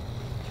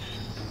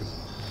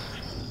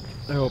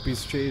 I hope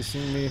he's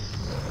chasing me.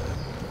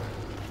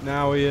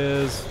 Now he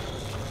is.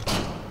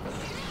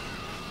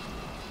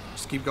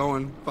 Just keep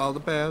going. Follow the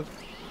path.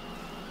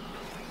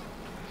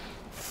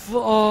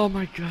 Oh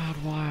my god,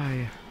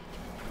 why?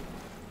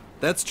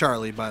 That's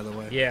Charlie, by the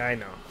way. Yeah, I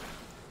know.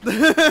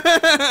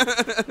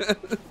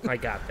 I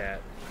got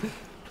that.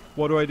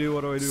 What do I do?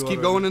 What do I do? Just What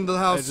keep do I going do? into the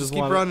house. Just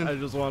keep running. I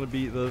just want to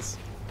beat this.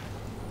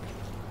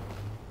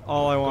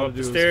 All I Go want up to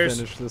the do stairs, is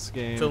finish this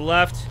game. To the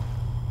left.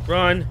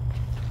 Run.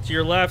 To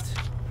your left.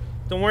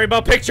 Don't worry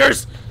about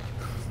pictures!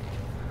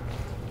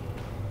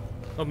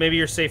 Oh, maybe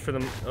you're safe for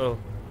them. Oh.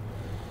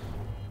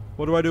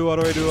 What do I do? What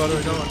do I do? What do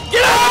I do?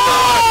 Get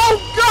out! Oh,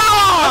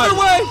 God! Other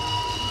way!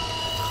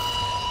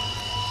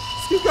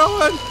 Just keep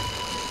going.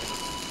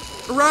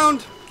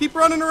 Around. Keep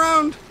running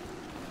around.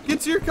 Get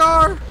to your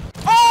car.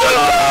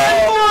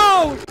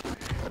 Oh!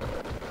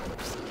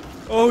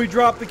 Oh, he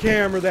dropped the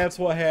camera. That's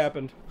what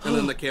happened. And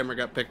then the camera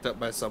got picked up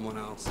by someone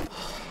else.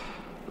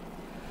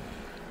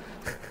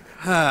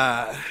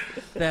 Ah.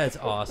 That's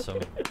awesome.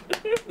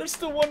 There's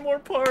still one more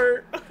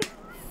part.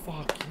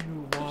 Fuck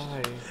you.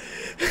 Why?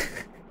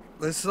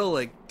 There's still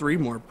like 3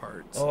 more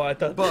parts. Oh, I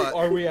thought. But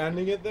Are we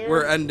ending it there?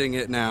 we're ending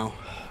it now.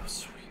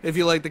 If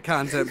you like the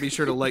content, be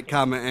sure to like,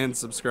 comment, and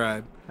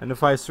subscribe. And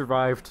if I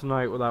survive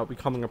tonight without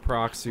becoming a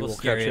proxy, We'll we'll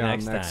scare catch you you on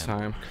next next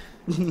time.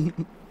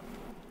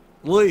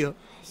 Will ya?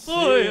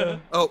 Oh yeah.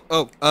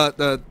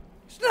 The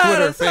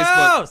Twitter,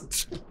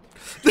 Facebook.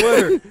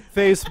 Twitter,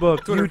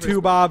 Facebook, Twitter,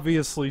 YouTube,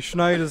 obviously.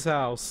 Schneider's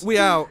house. We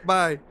out.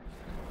 Bye.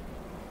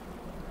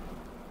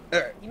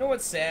 You know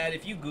what's sad?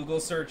 If you Google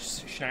search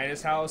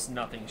Schneider's house,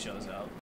 nothing shows up.